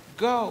said,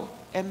 go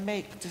and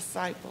make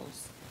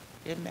disciples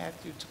in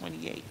Matthew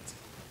 28.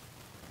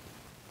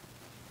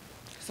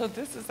 So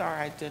this is our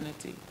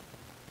identity.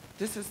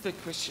 This is the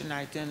Christian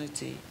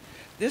identity.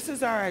 This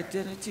is our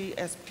identity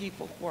as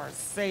people who are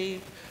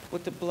saved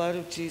with the blood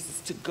of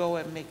Jesus to go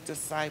and make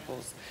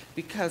disciples,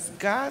 because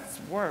God's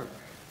work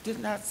did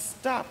not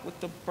stop with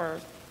the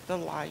birth, the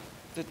life,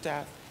 the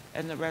death,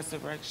 and the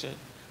resurrection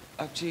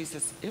of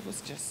Jesus. It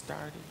was just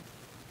starting.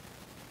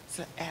 It's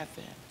an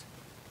Advent,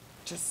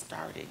 just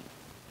starting.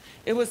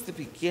 It was the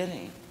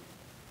beginning.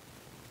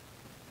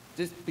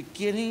 This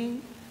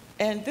beginning,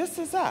 and this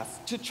is us,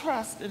 to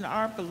trust in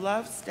our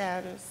beloved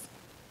status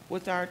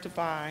with our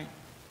divine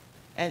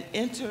and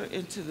enter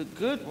into the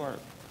good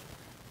work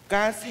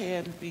God's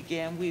hand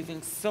began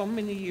weaving so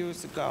many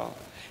years ago,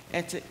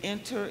 and to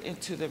enter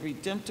into the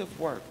redemptive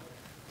work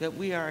that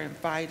we are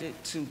invited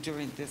to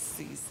during this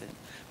season,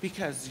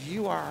 because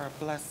you are a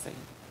blessing.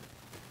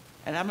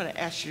 And I'm going to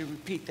ask you to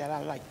repeat that.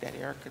 I like that,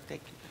 Erica.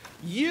 Thank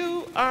you.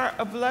 You are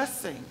a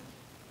blessing.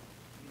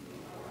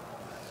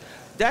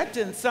 That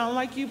didn't sound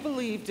like you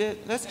believed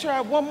it. Let's try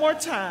it one more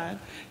time.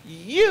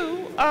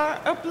 You are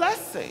a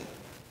blessing.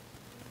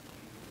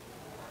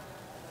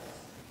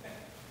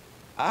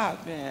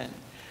 Amen.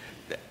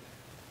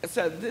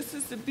 So this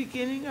is the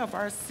beginning of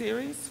our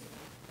series,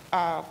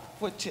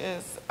 which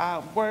is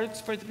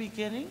Words for the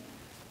Beginning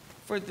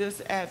for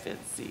this Advent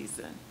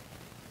season.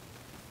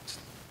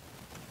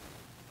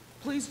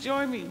 Please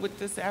join me with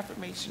this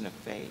affirmation of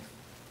faith.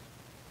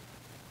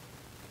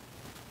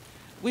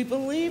 We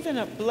believe in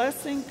a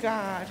blessing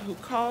God who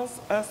calls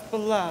us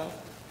beloved.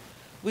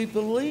 We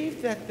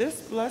believe that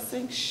this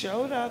blessing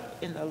showed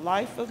up in the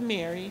life of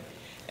Mary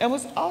and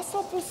was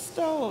also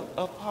bestowed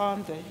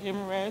upon the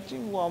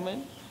hemorrhaging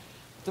woman,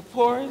 the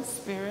poor in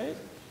spirit,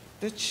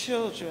 the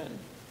children,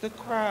 the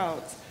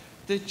crowds,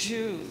 the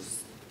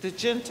Jews, the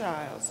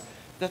Gentiles,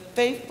 the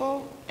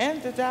faithful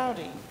and the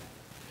doubting.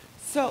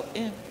 So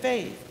in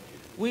faith,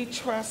 we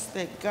trust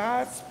that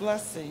God's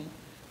blessing,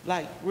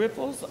 like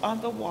ripples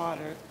on the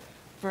water,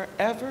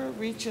 forever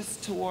reaches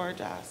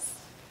toward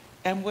us.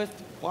 And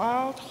with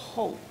wild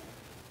hope,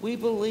 we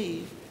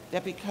believe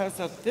that because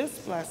of this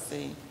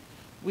blessing,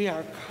 we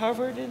are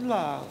covered in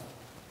love.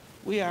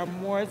 We are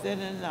more than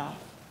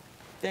enough.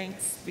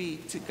 Thanks be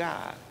to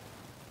God.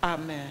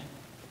 Amen.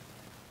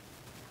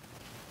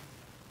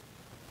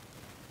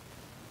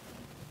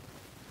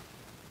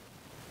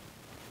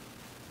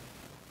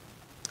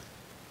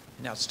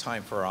 Now it's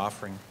time for our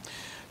offering.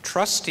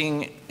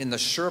 Trusting in the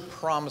sure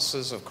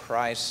promises of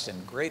Christ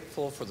and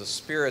grateful for the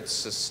Spirit's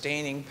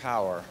sustaining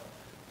power,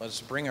 let us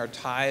bring our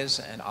tithes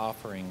and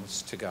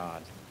offerings to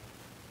God.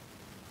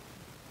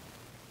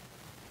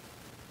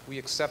 We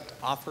accept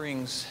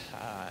offerings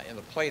in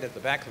the plate at the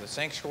back of the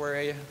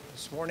sanctuary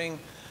this morning.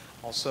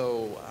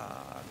 Also,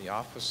 the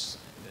office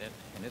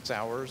and its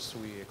hours,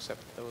 we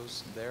accept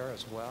those there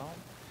as well.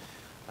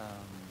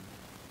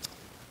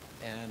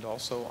 And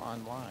also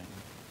online.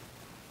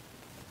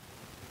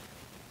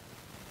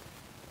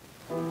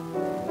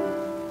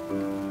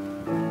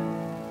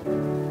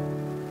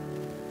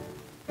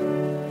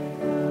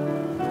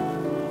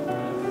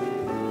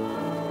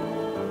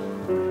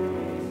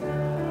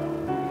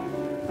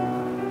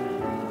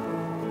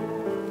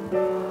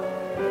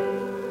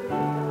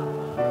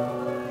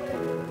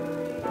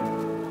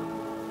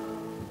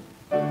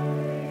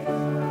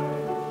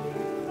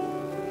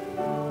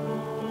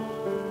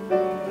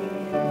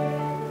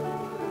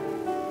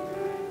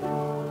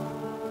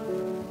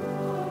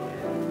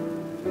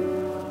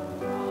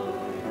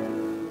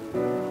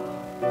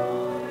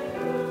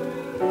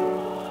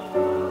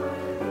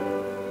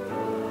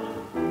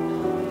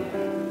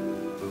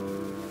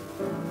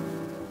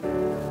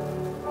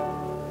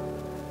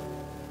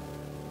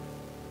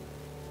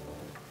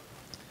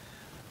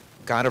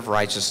 God of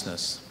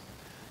righteousness,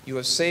 you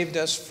have saved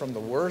us from the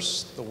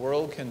worst the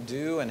world can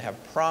do and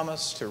have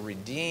promised to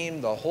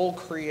redeem the whole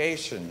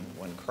creation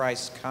when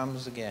Christ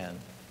comes again.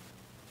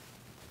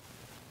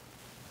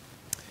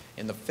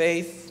 In the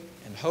faith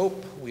and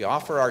hope, we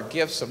offer our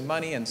gifts of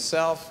money and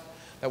self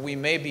that we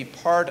may be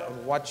part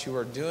of what you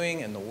are doing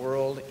in the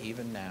world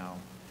even now,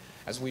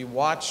 as we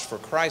watch for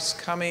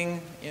Christ's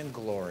coming in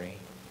glory.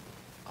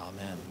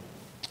 Amen.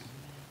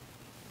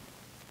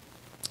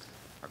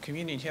 Our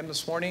communion hymn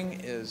this morning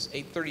is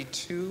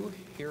 832,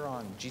 here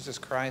on Jesus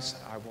Christ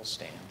I Will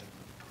Stand.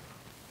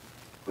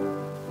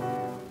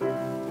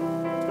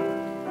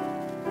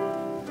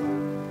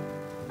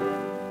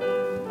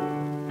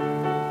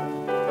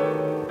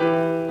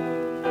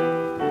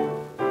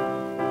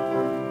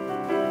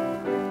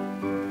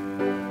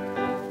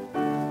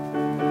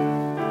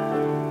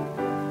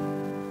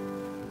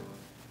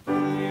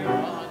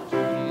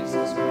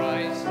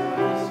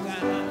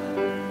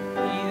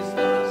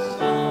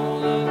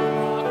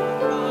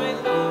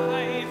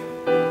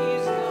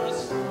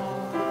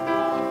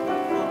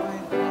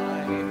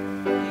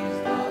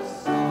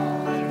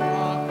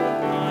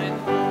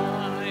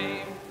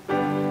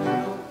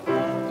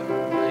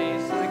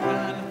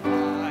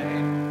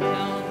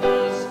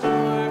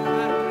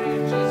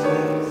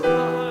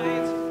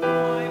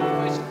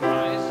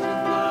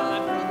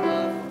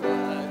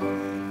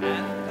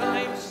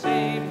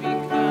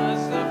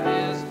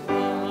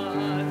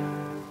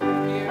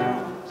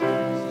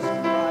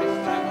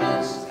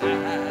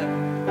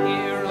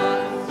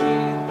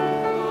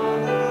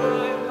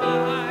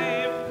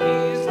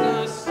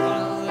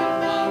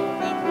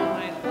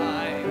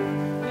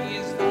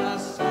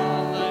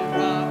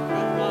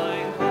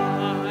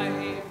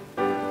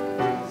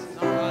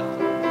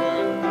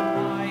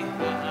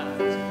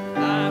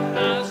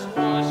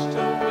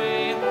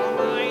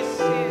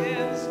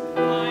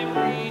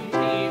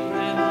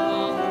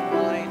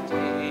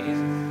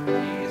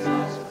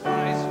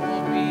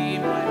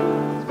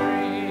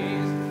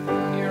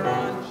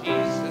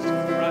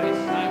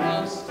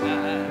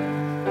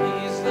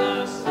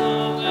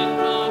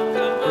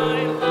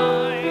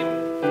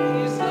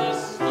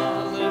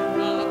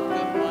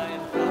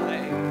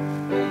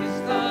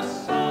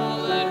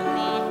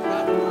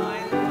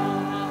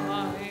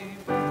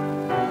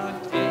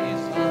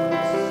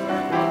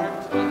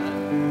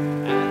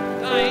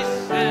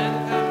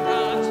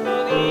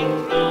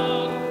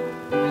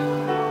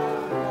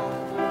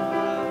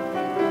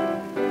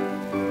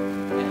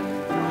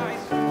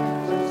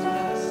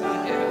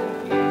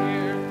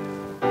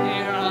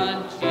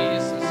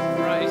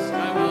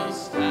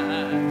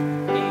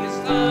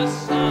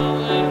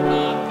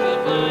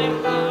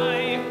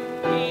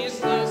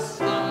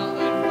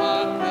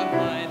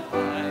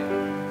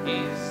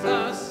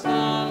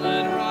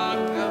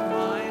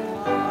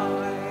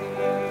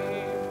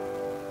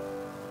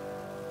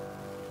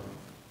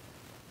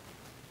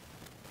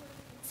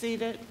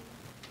 Seated.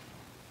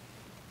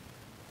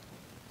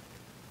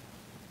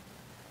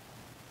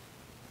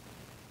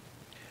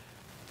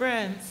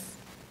 Friends,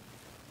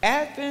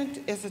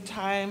 Advent is a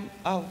time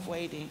of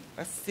waiting,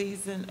 a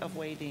season of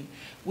waiting.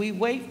 We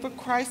wait for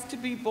Christ to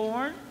be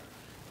born,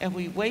 and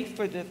we wait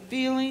for the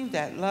feeling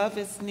that love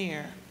is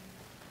near.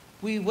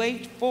 We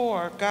wait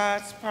for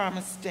God's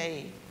promised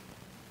day.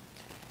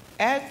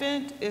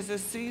 Advent is a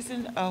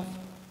season of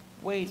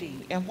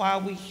waiting, and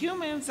while we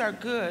humans are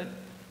good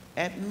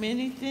at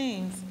many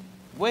things,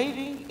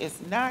 waiting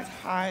is not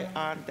high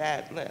on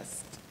that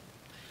list.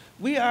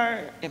 We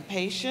are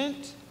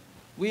impatient,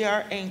 we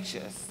are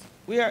anxious,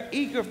 we are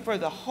eager for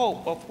the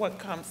hope of what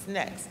comes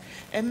next,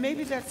 and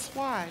maybe that's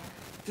why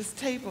this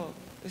table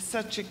is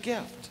such a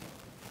gift.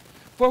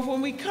 For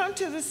when we come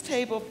to this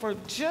table for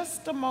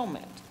just a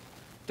moment,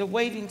 the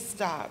waiting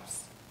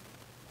stops.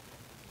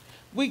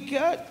 We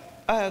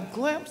get a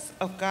glimpse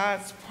of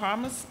God's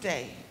promised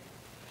day.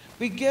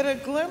 We get a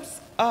glimpse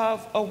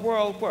of a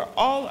world where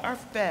all are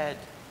fed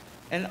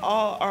and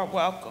all are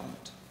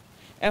welcomed.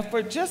 And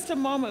for just a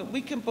moment,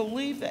 we can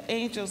believe the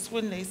angels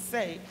when they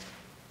say,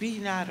 "Be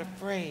not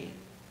afraid."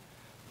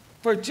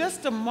 For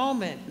just a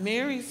moment,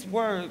 Mary's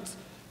words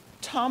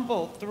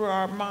tumble through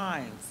our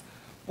minds,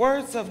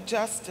 words of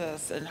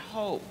justice and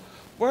hope,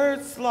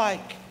 words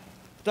like,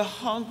 "The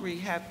hungry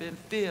have been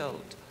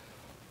filled,"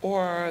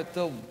 or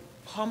 "The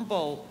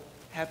humble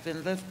have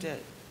been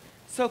lifted."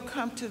 So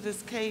come to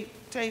this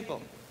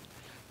table.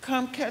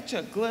 Come catch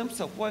a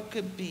glimpse of what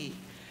could be.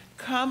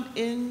 Come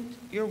in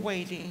your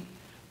waiting,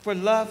 for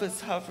love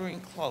is hovering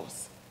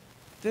close.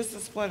 This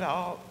is what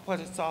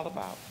it's all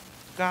about,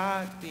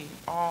 God being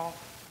all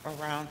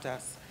around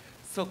us.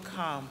 So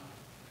come.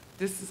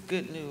 This is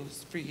good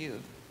news for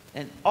you,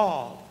 and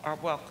all are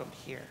welcome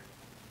here.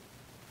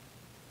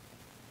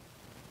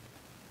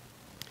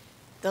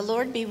 The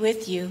Lord be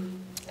with you.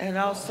 And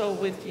also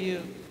with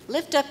you.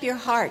 Lift up your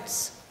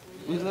hearts.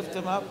 We lift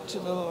them up to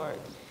the Lord.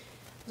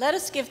 Let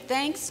us give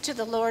thanks to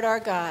the Lord our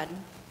God.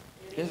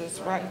 It is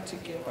right to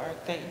give our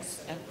thanks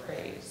and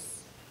praise.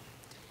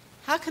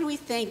 How can we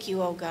thank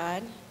you, O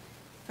God,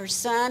 for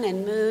sun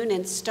and moon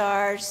and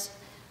stars,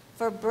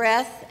 for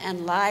breath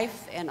and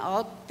life and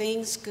all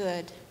things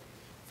good,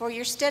 for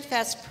your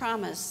steadfast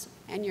promise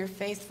and your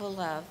faithful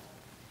love,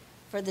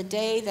 for the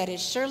day that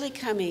is surely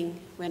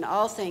coming when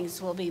all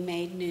things will be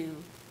made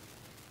new.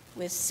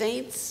 With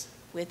saints,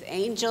 with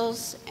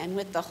angels, and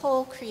with the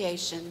whole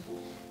creation,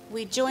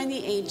 we join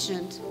the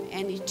ancient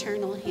and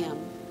eternal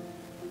hymn.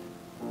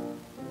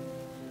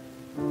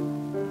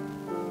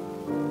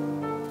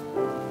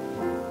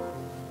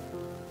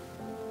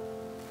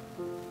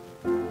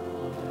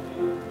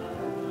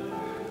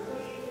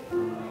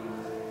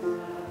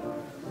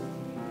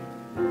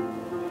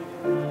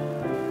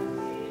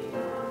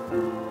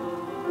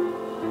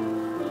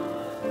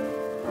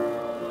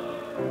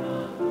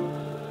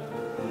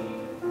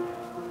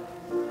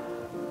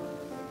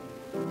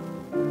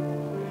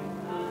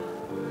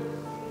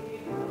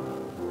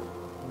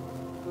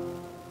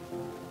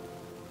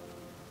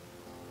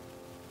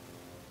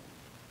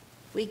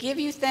 We give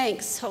you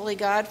thanks, Holy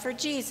God, for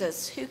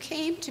Jesus, who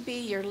came to be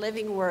your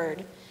living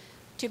word,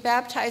 to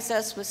baptize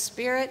us with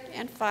spirit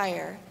and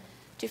fire,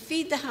 to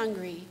feed the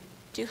hungry,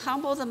 to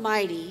humble the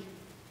mighty,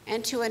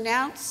 and to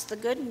announce the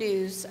good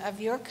news of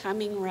your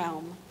coming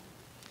realm.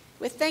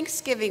 With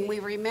thanksgiving, we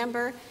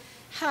remember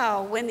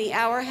how, when the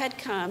hour had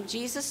come,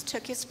 Jesus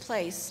took his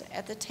place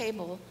at the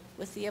table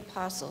with the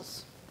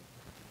apostles.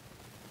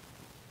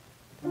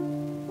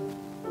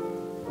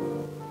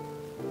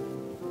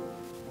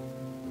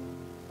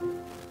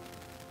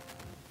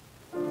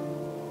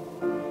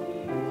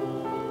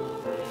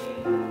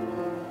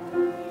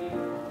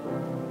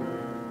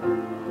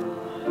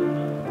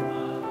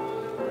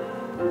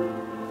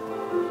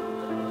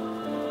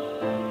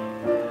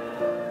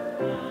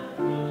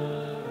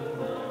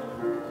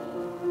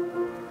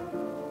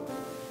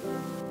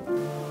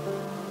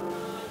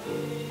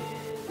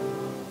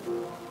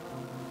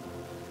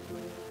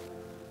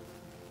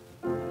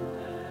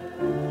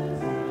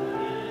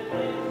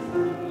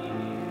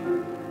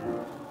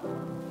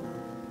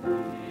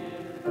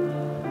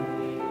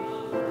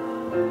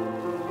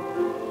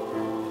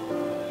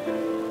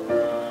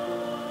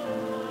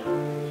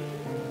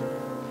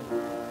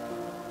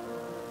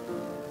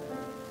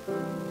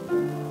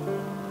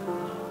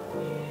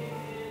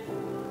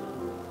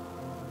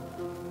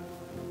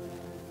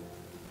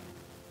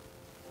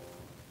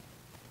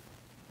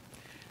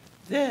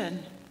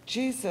 Then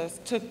Jesus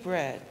took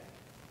bread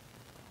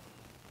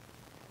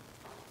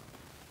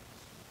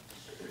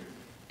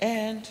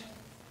and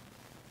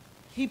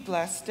he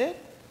blessed it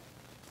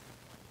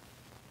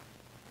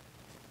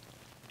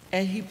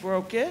and he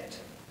broke it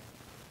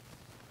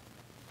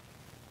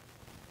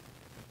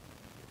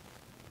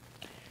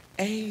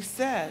and he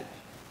said,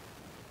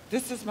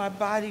 "This is my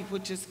body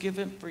which is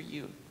given for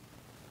you.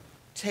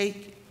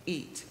 Take,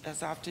 eat.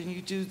 As often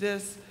you do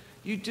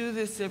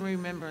this in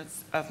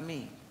remembrance of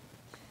me."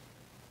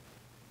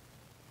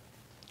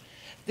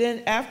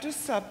 Then after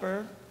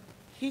supper,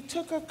 he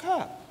took a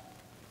cup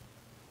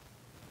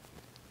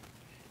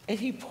and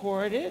he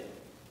poured it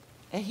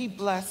and he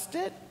blessed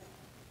it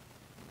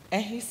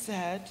and he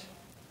said,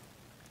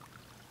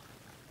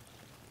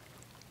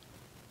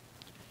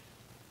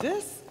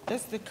 This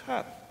is the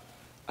cup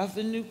of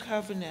the new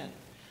covenant.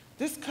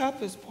 This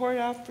cup is poured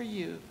out for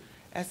you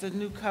as a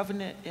new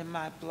covenant in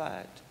my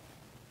blood.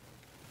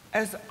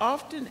 As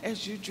often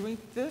as you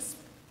drink this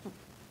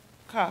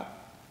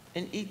cup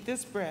and eat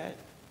this bread,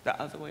 the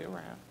other way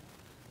around.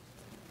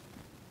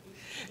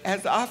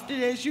 As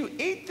often as you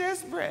eat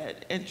this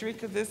bread and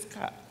drink of this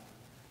cup,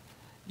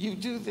 you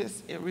do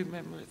this in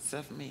remembrance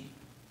of me.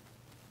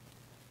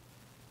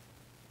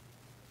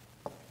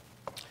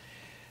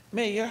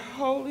 May your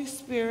Holy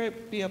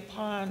Spirit be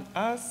upon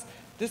us,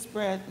 this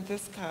bread and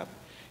this cup,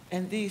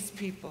 and these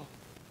people,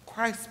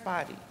 Christ's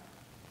body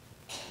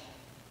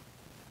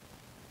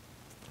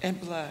and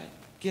blood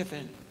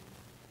given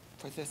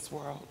for this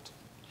world.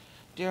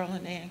 Daryl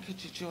and Ann,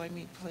 could you join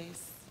me,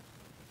 please?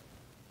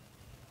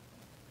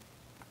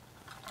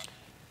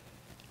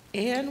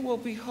 Ann will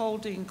be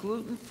holding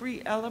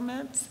gluten-free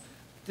elements.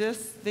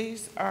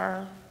 These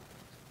are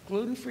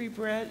gluten-free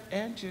bread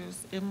and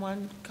juice in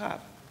one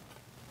cup.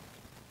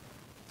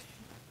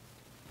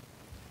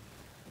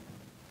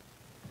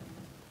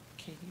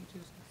 Can you do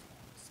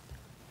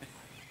this?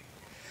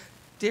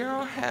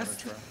 Daryl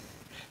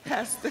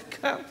has the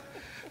cup,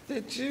 the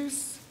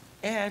juice,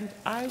 and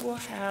I will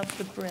have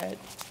the bread.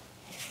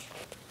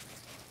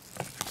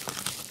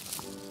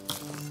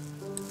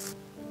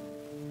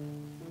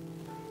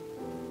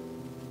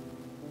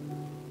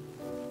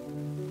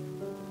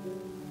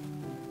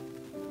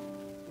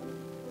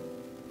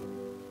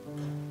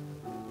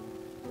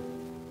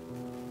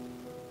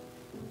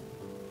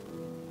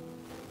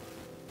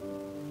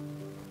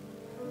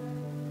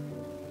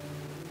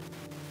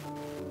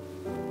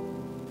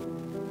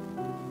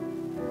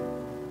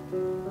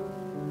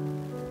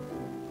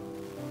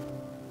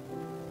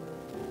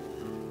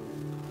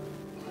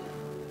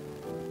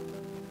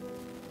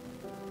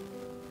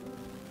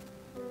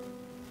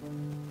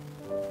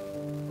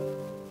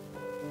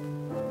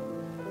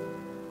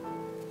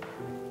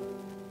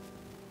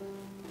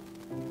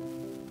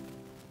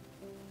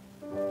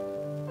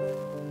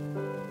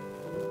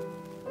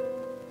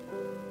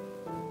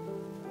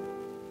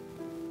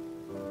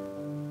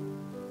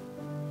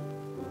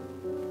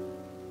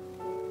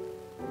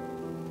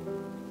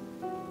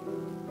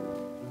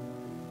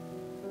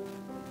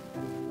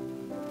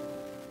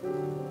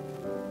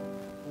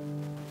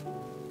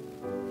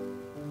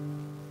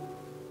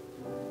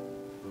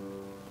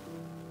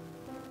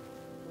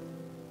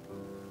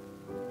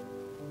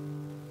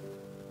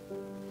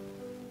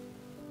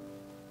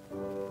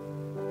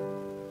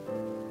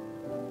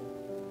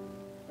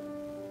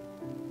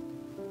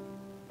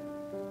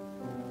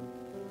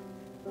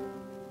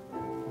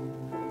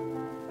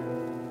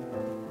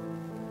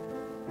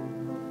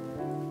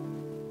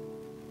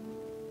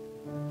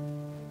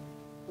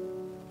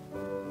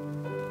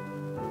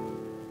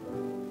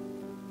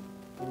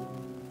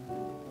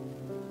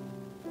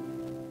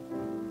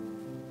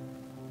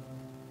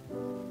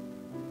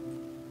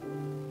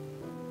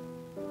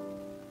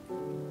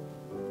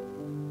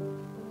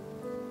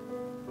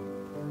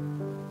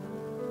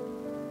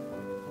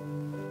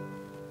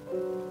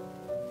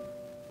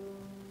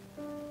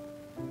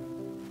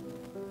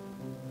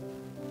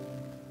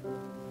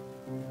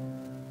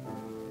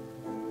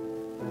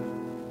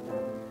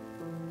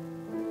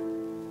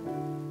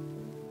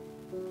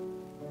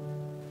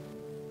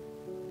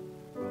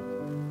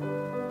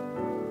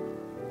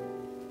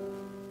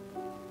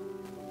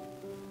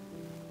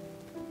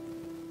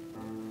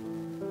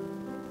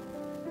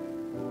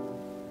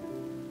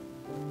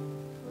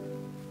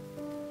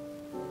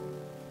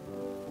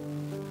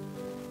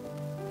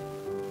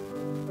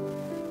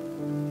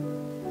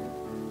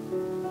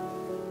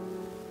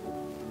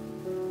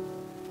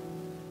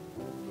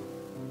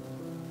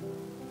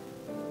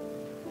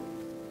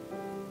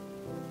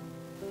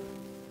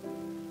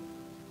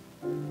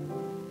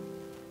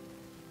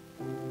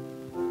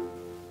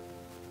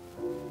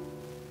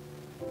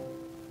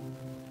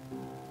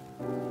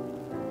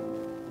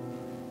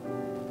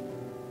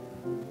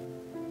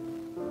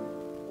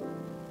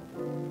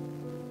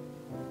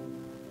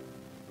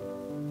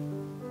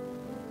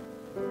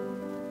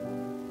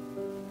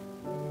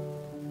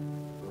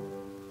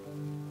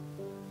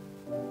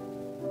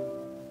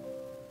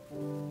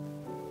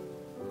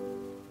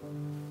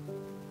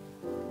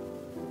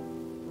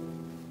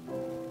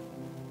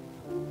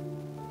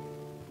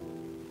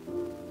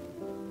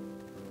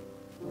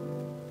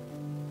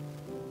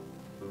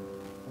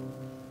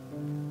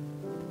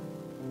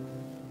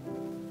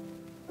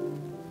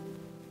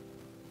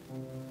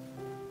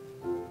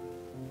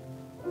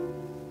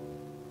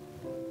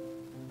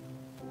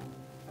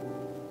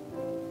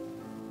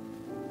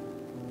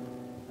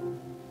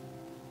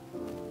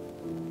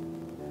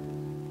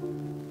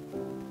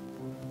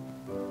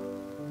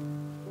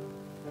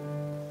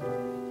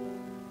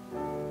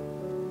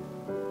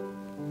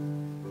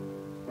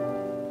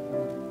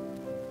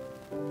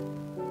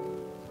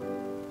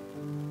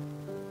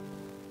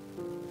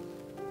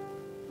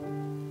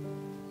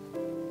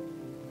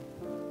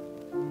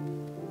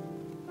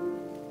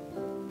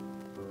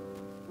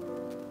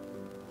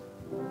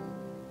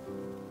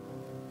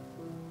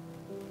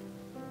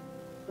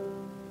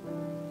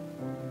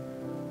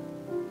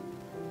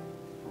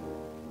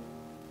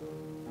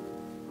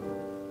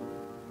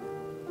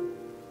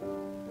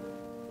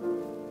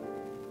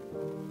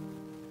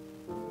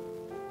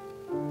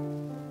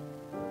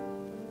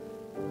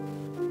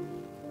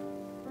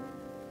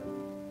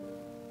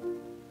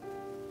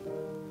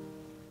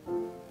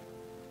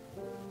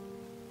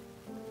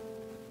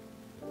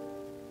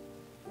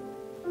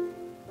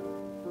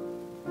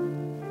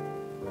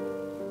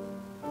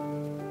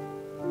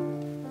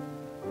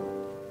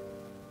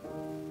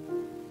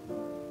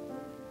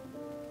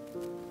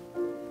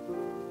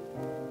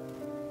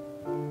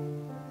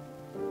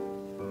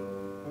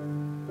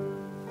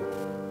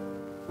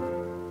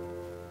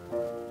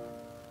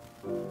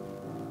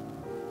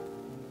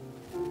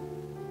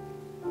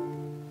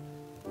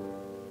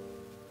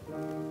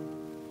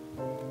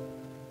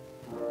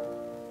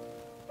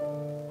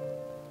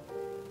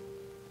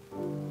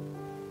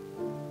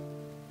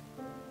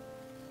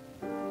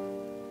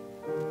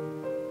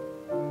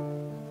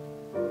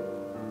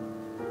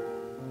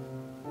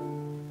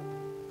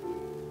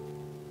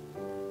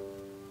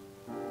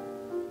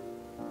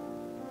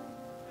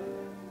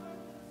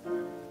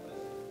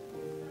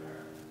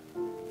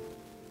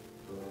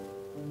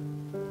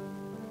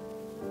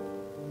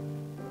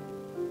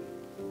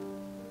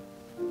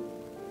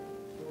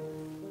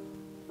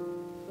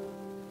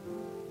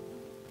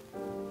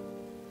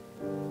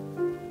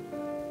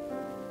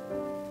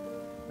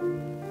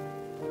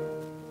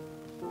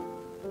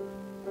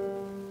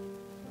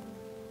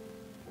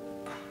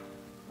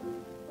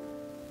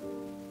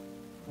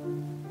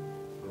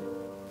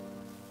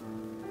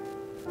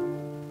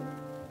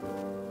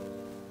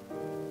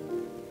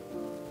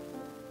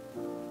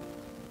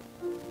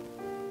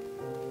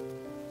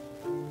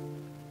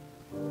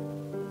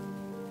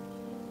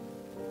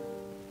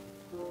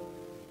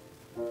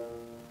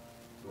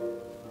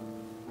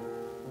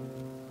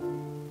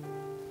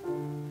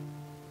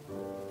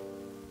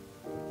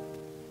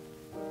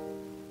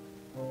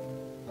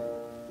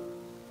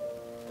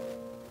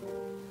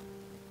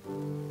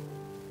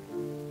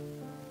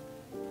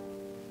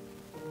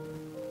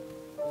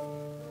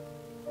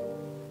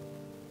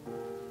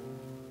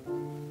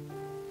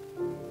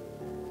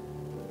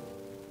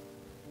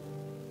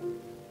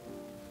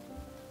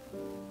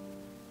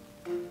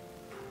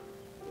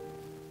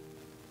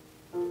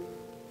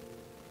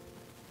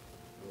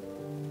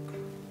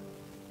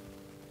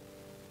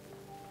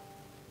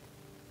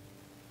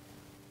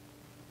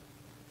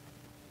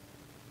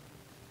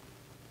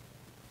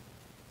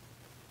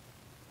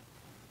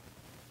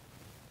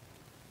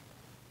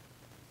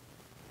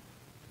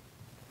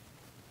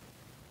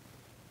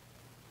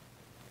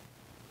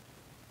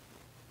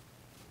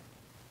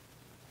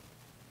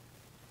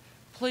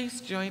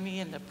 Please join me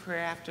in the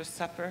prayer after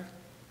supper.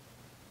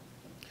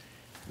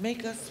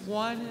 Make us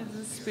one in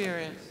the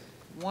Spirit,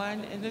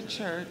 one in the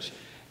church,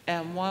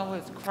 and one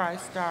with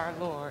Christ our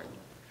Lord.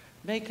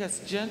 Make us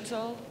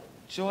gentle,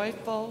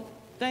 joyful,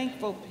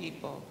 thankful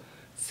people,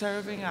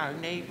 serving our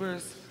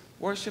neighbors,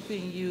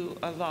 worshiping you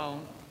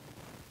alone.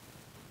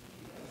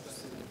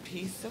 The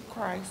peace of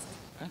Christ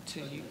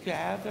until you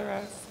gather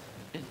us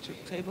into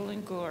your table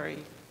in glory.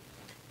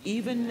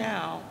 Even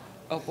now,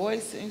 a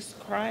voice is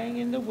crying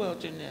in the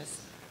wilderness,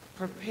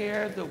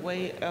 prepare the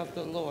way of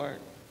the Lord.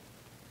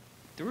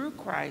 Through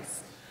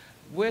Christ,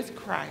 with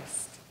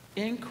Christ,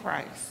 in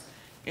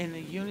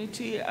the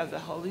unity of the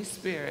Holy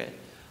Spirit,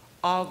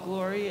 all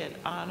glory and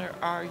honor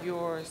are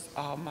yours,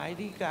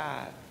 Almighty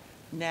God,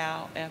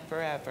 now and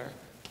forever.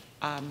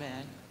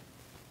 Amen.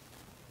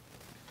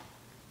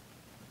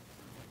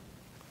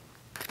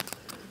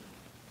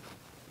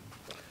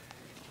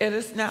 It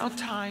is now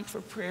time for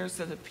prayers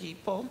of the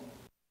people.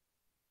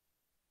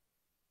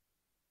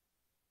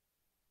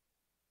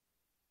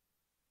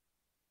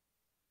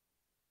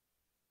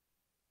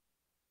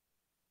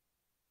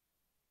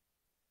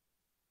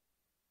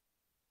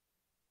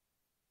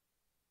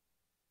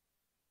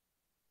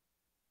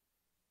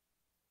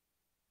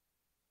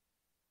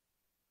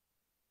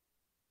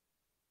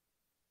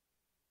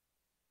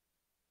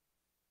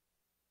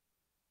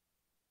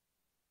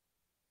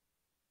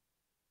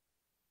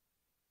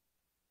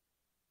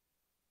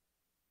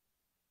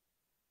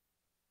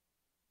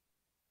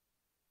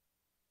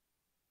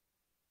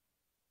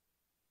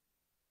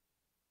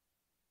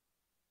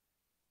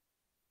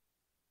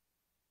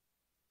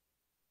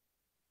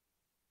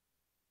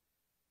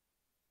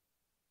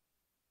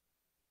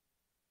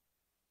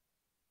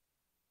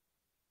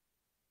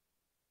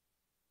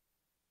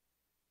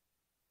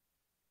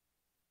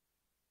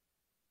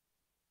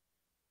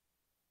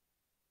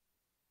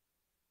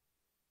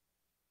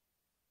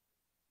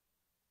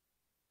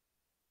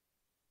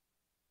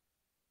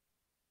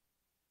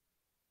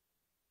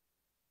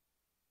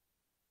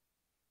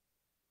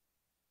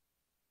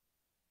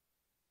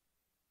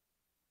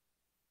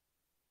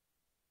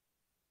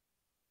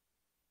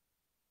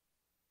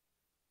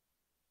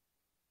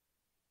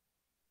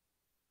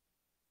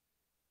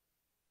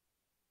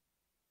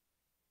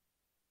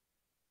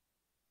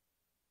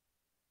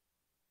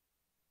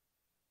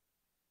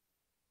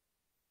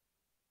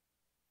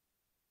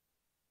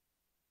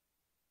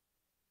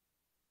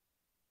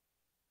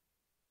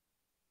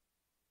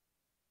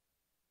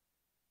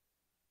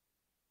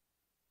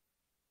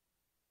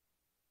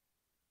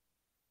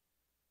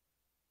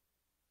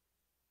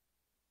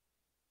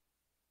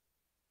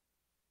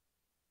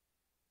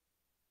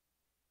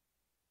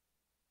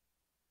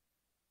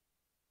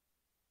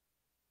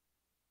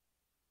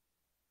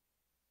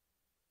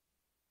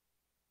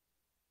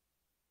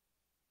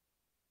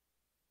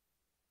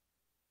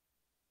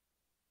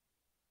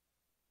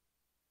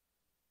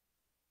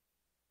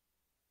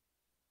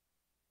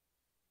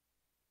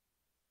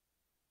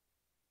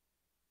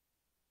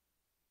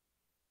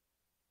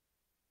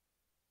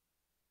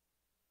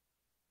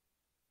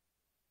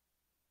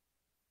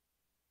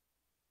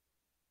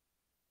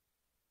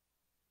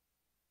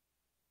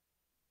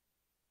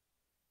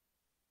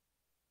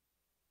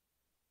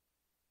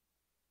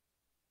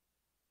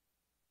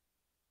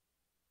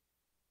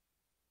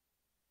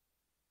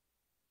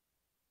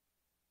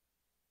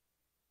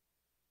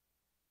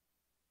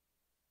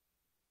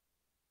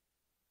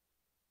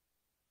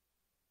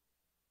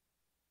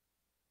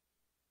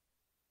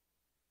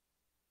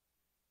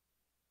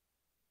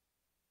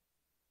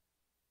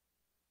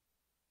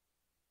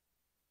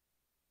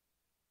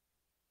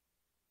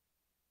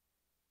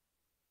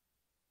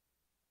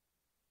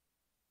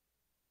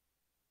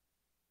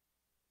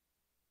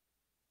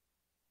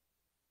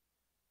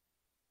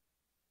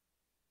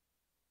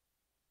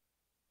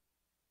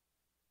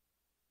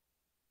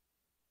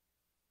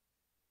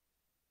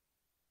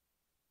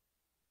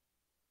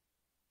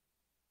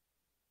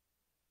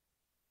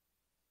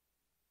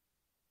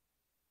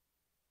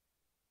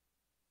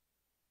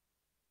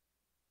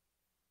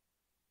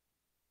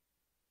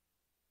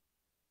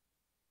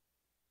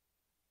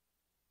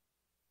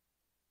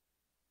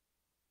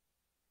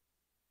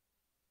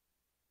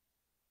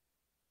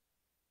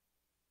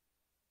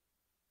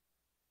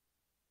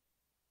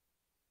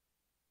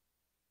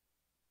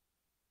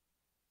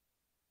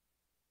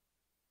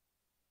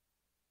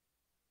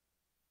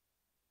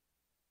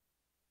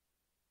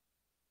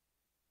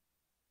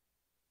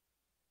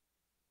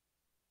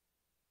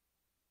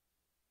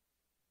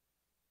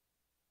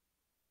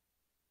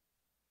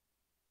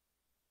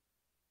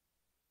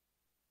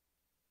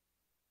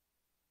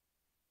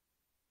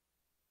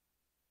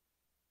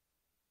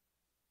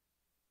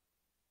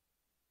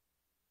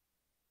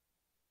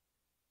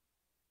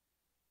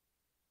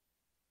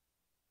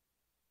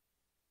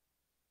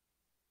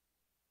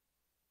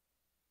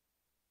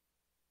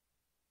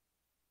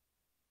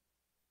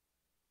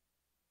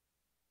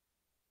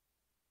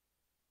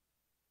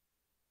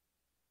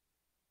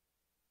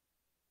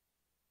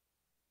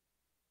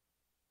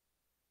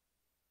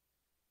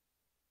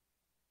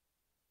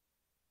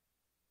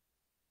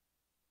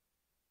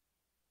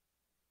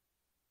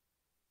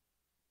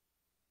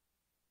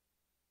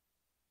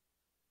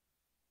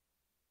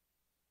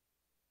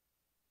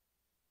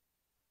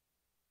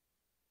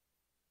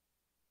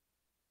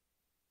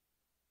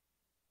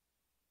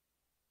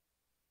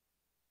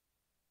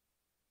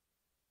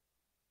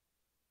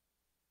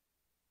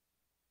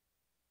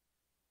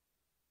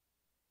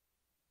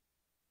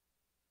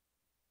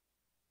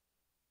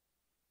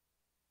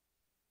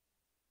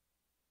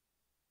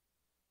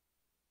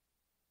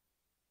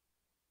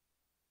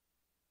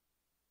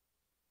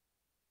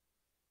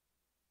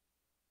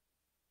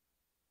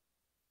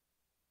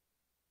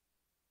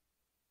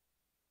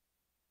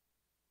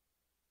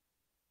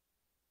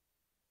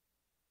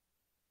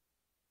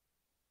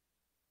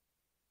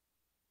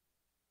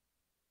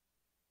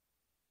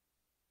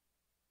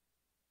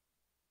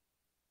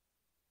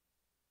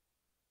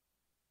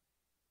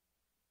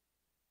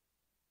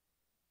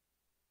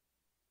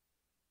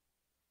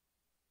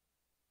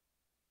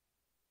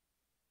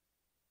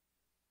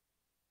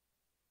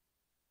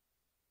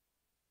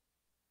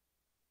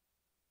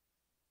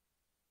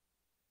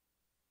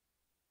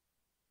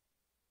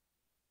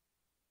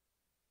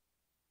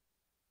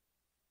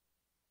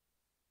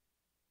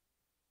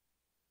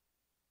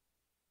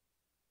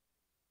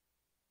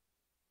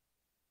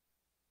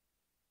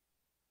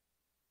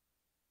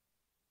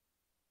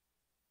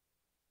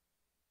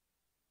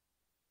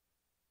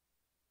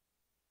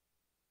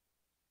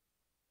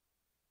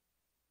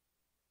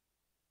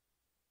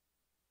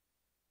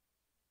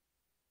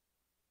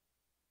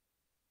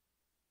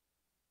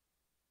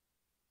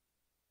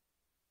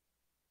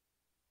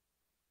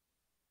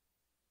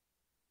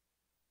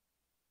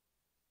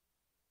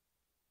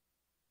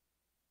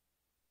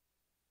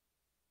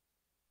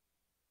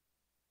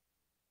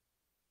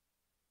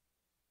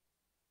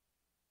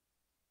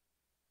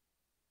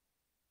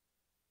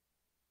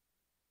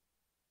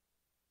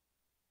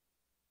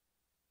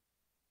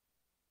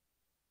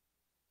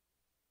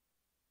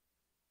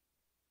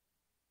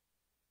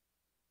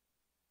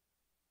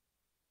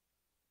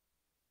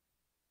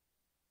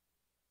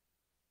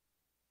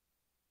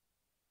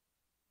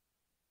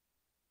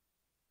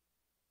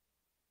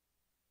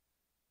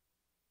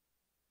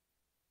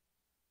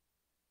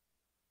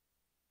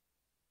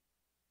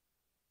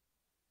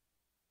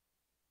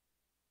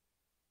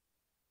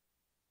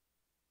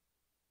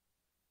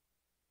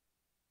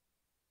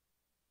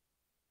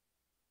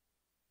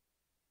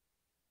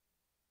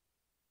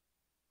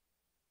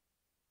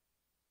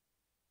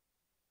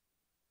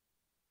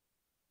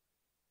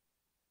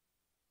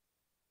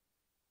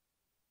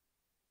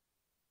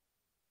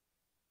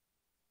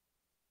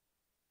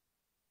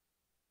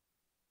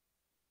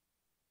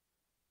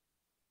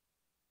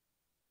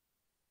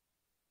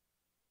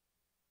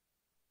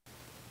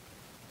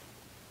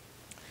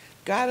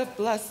 God of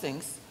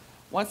blessings,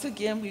 once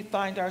again we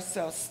find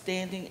ourselves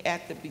standing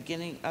at the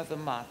beginning of the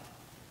month,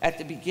 at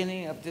the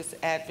beginning of this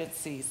Advent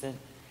season,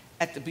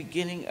 at the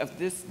beginning of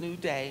this new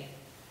day,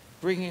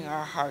 bringing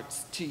our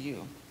hearts to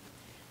you.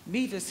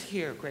 Meet us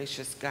here,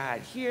 gracious God.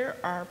 Hear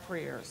our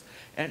prayers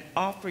and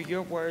offer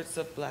your words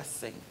of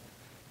blessing.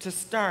 To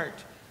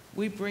start,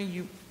 we bring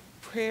you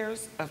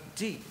prayers of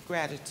deep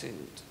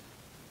gratitude.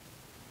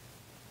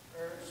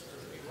 First,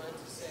 we want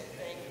to say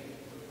thank you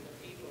to the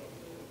people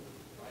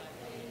who, like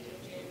Angel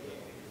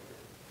Gabriel,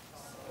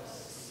 helped us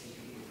to see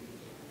you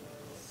in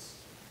us.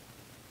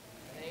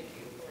 Thank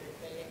you for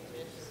inviting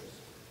mentors,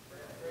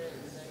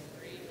 friends that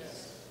greet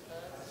us,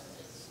 hugs,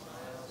 and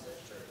smiles at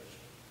church.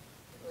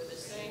 For the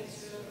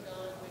saints who have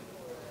gone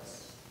before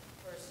us,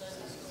 for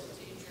Sunday school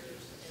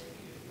teachers and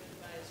youth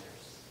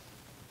advisors.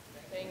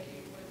 Thank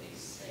you for these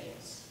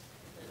saints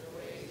and the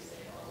ways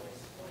they always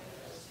point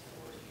us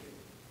toward you.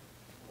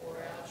 Pour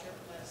out your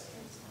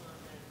blessings.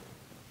 Amen.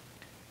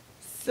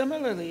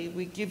 Similarly,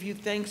 we give you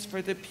thanks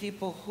for the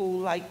people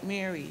who, like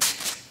Mary,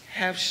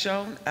 have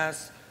shown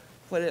us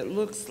what it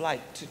looks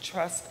like to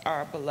trust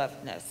our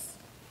belovedness.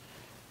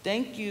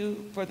 Thank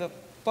you for the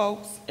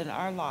folks in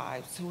our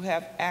lives who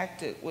have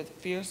acted with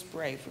fierce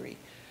bravery,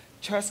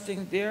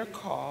 trusting their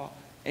call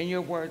and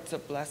your words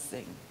of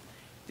blessing.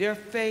 Their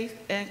faith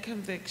and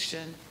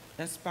conviction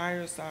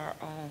inspires our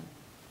own.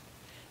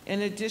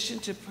 In addition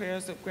to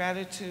prayers of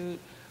gratitude,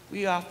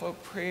 we offer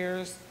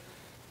prayers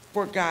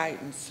for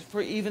guidance,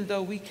 for even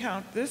though we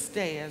count this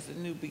day as a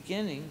new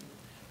beginning,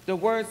 the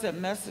words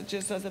and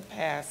messages of the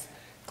past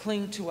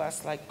cling to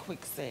us like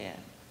quicksand.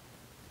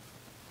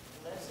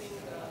 Blessing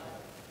God,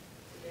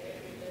 today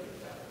we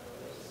lift up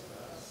those of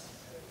us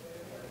that we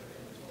have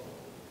been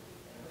told,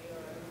 and we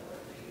are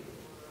unworthy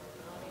or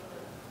not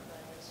enough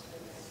by this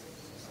domestic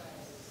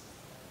society.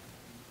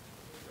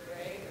 We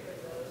pray for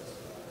those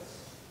of us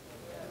who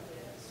have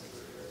been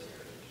secure,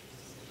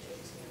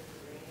 chasing the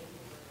dream,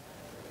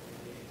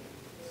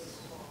 is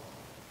small.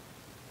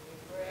 We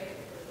pray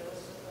for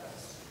those of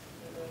us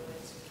who live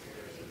in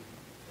security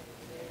and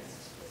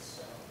convinced with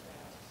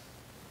self-doubt.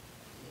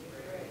 We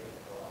pray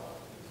for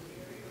all who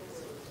hear your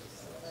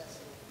words of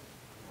blessing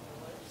on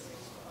what is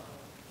respond.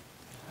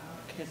 How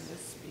can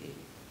this be?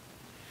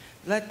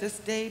 Let this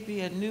day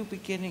be a new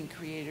beginning,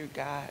 Creator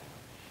God.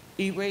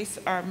 Erase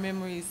our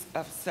memories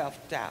of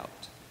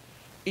self-doubt.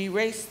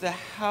 Erase the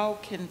how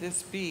can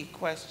this be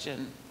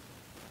question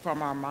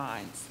from our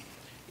minds.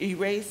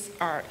 Erase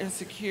our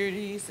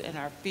insecurities and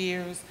our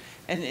fears,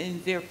 and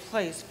in their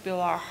place, fill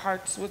our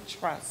hearts with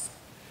trust.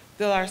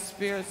 Fill our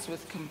spirits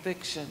with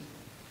conviction.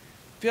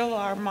 Fill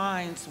our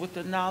minds with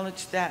the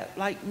knowledge that,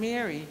 like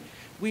Mary,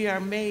 we are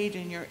made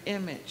in your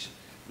image.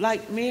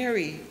 Like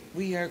Mary,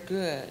 we are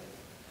good.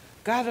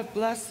 God of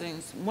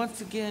blessings,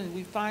 once again,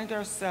 we find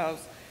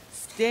ourselves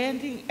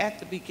standing at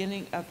the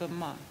beginning of the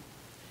month,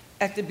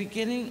 at the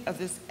beginning of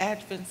this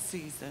Advent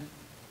season,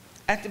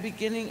 at the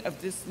beginning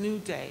of this new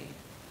day,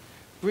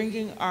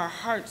 bringing our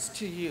hearts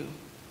to you.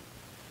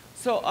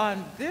 So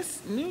on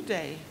this new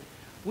day,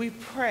 we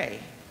pray,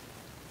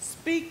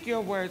 speak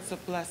your words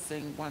of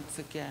blessing once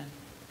again.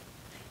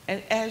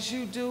 And as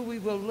you do, we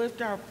will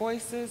lift our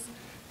voices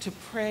to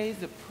pray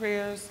the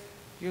prayers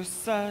your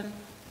Son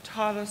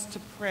taught us to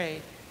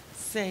pray,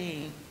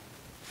 saying,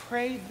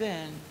 pray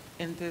then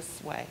in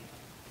this way.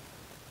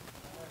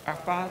 Our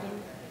Father,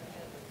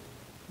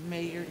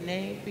 may your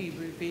name be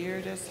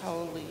revered as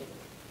holy.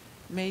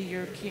 May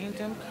your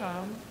kingdom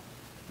come.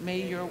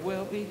 May your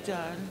will be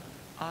done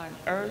on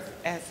earth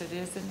as it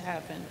is in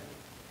heaven.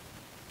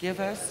 Give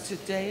us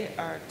today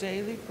our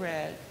daily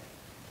bread,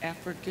 and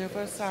forgive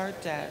us our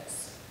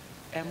debts,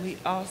 and we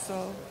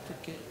also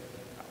forgive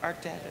our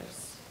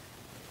debtors.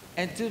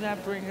 And do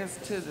not bring us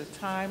to the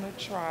time of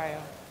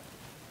trial,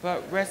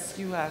 but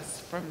rescue us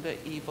from the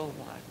evil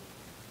one.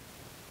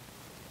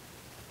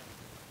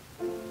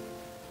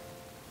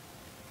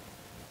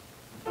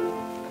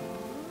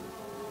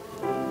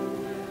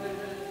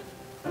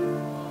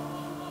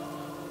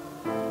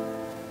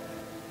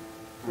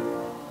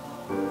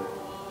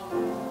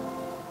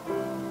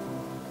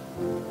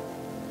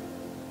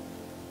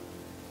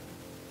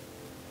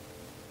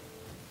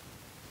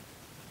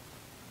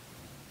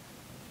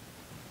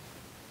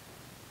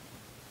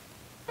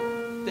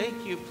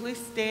 Thank you. Please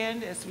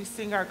stand as we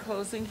sing our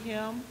closing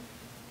hymn,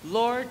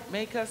 Lord,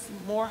 Make Us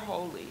More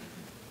Holy.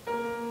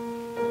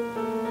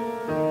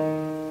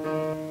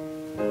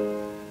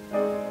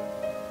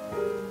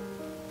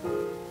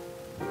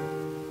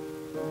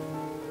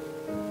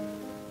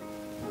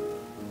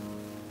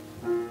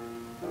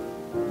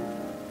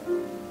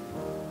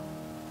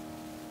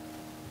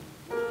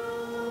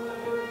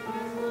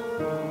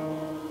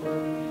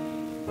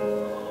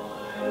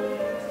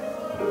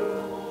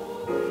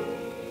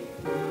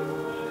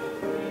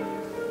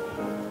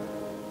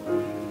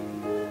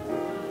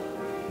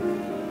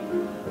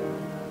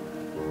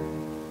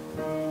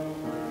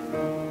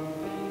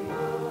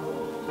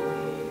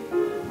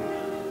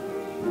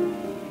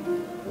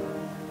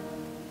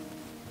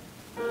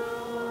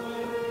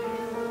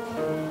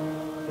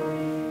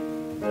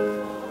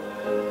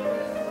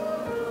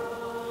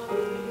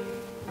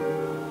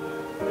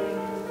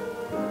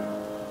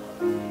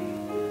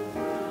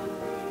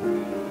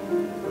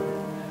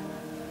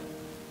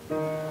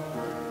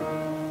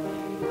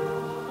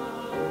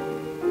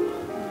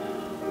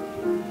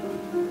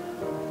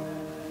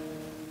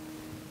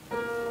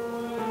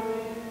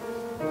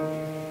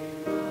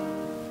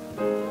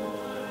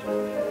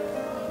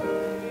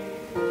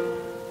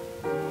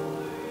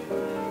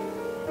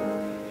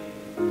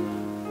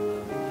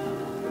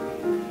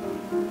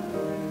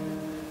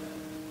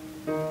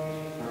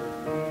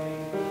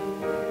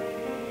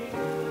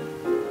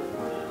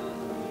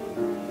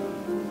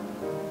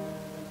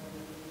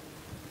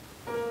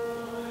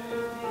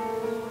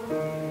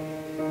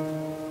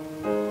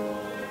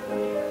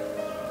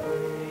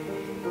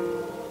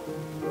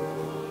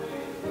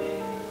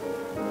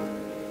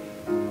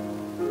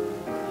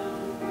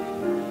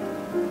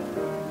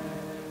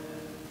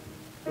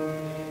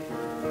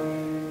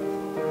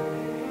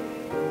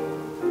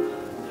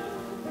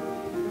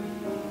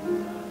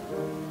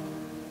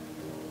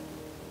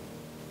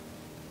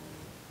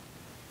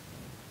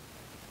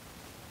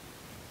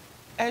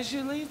 as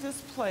you leave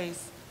this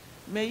place,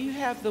 may you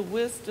have the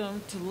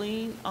wisdom to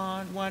lean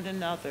on one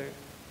another.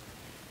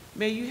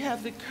 May you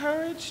have the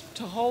courage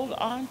to hold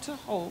on to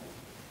hope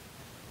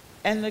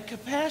and the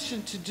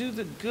compassion to do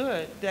the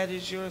good that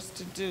is yours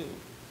to do,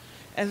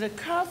 and the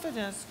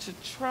confidence to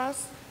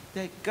trust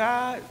that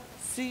God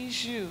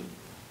sees you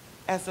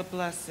as a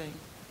blessing.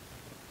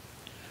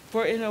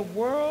 For in a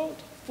world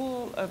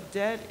full of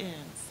dead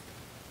ends,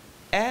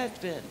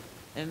 Advent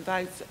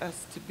invites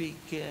us to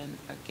begin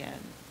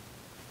again.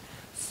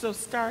 So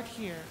start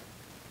here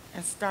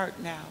and start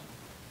now.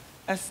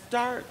 And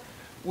start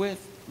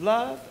with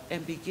love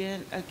and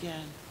begin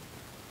again.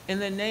 In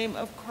the name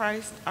of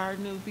Christ, our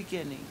new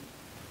beginning,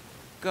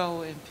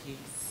 go in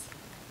peace.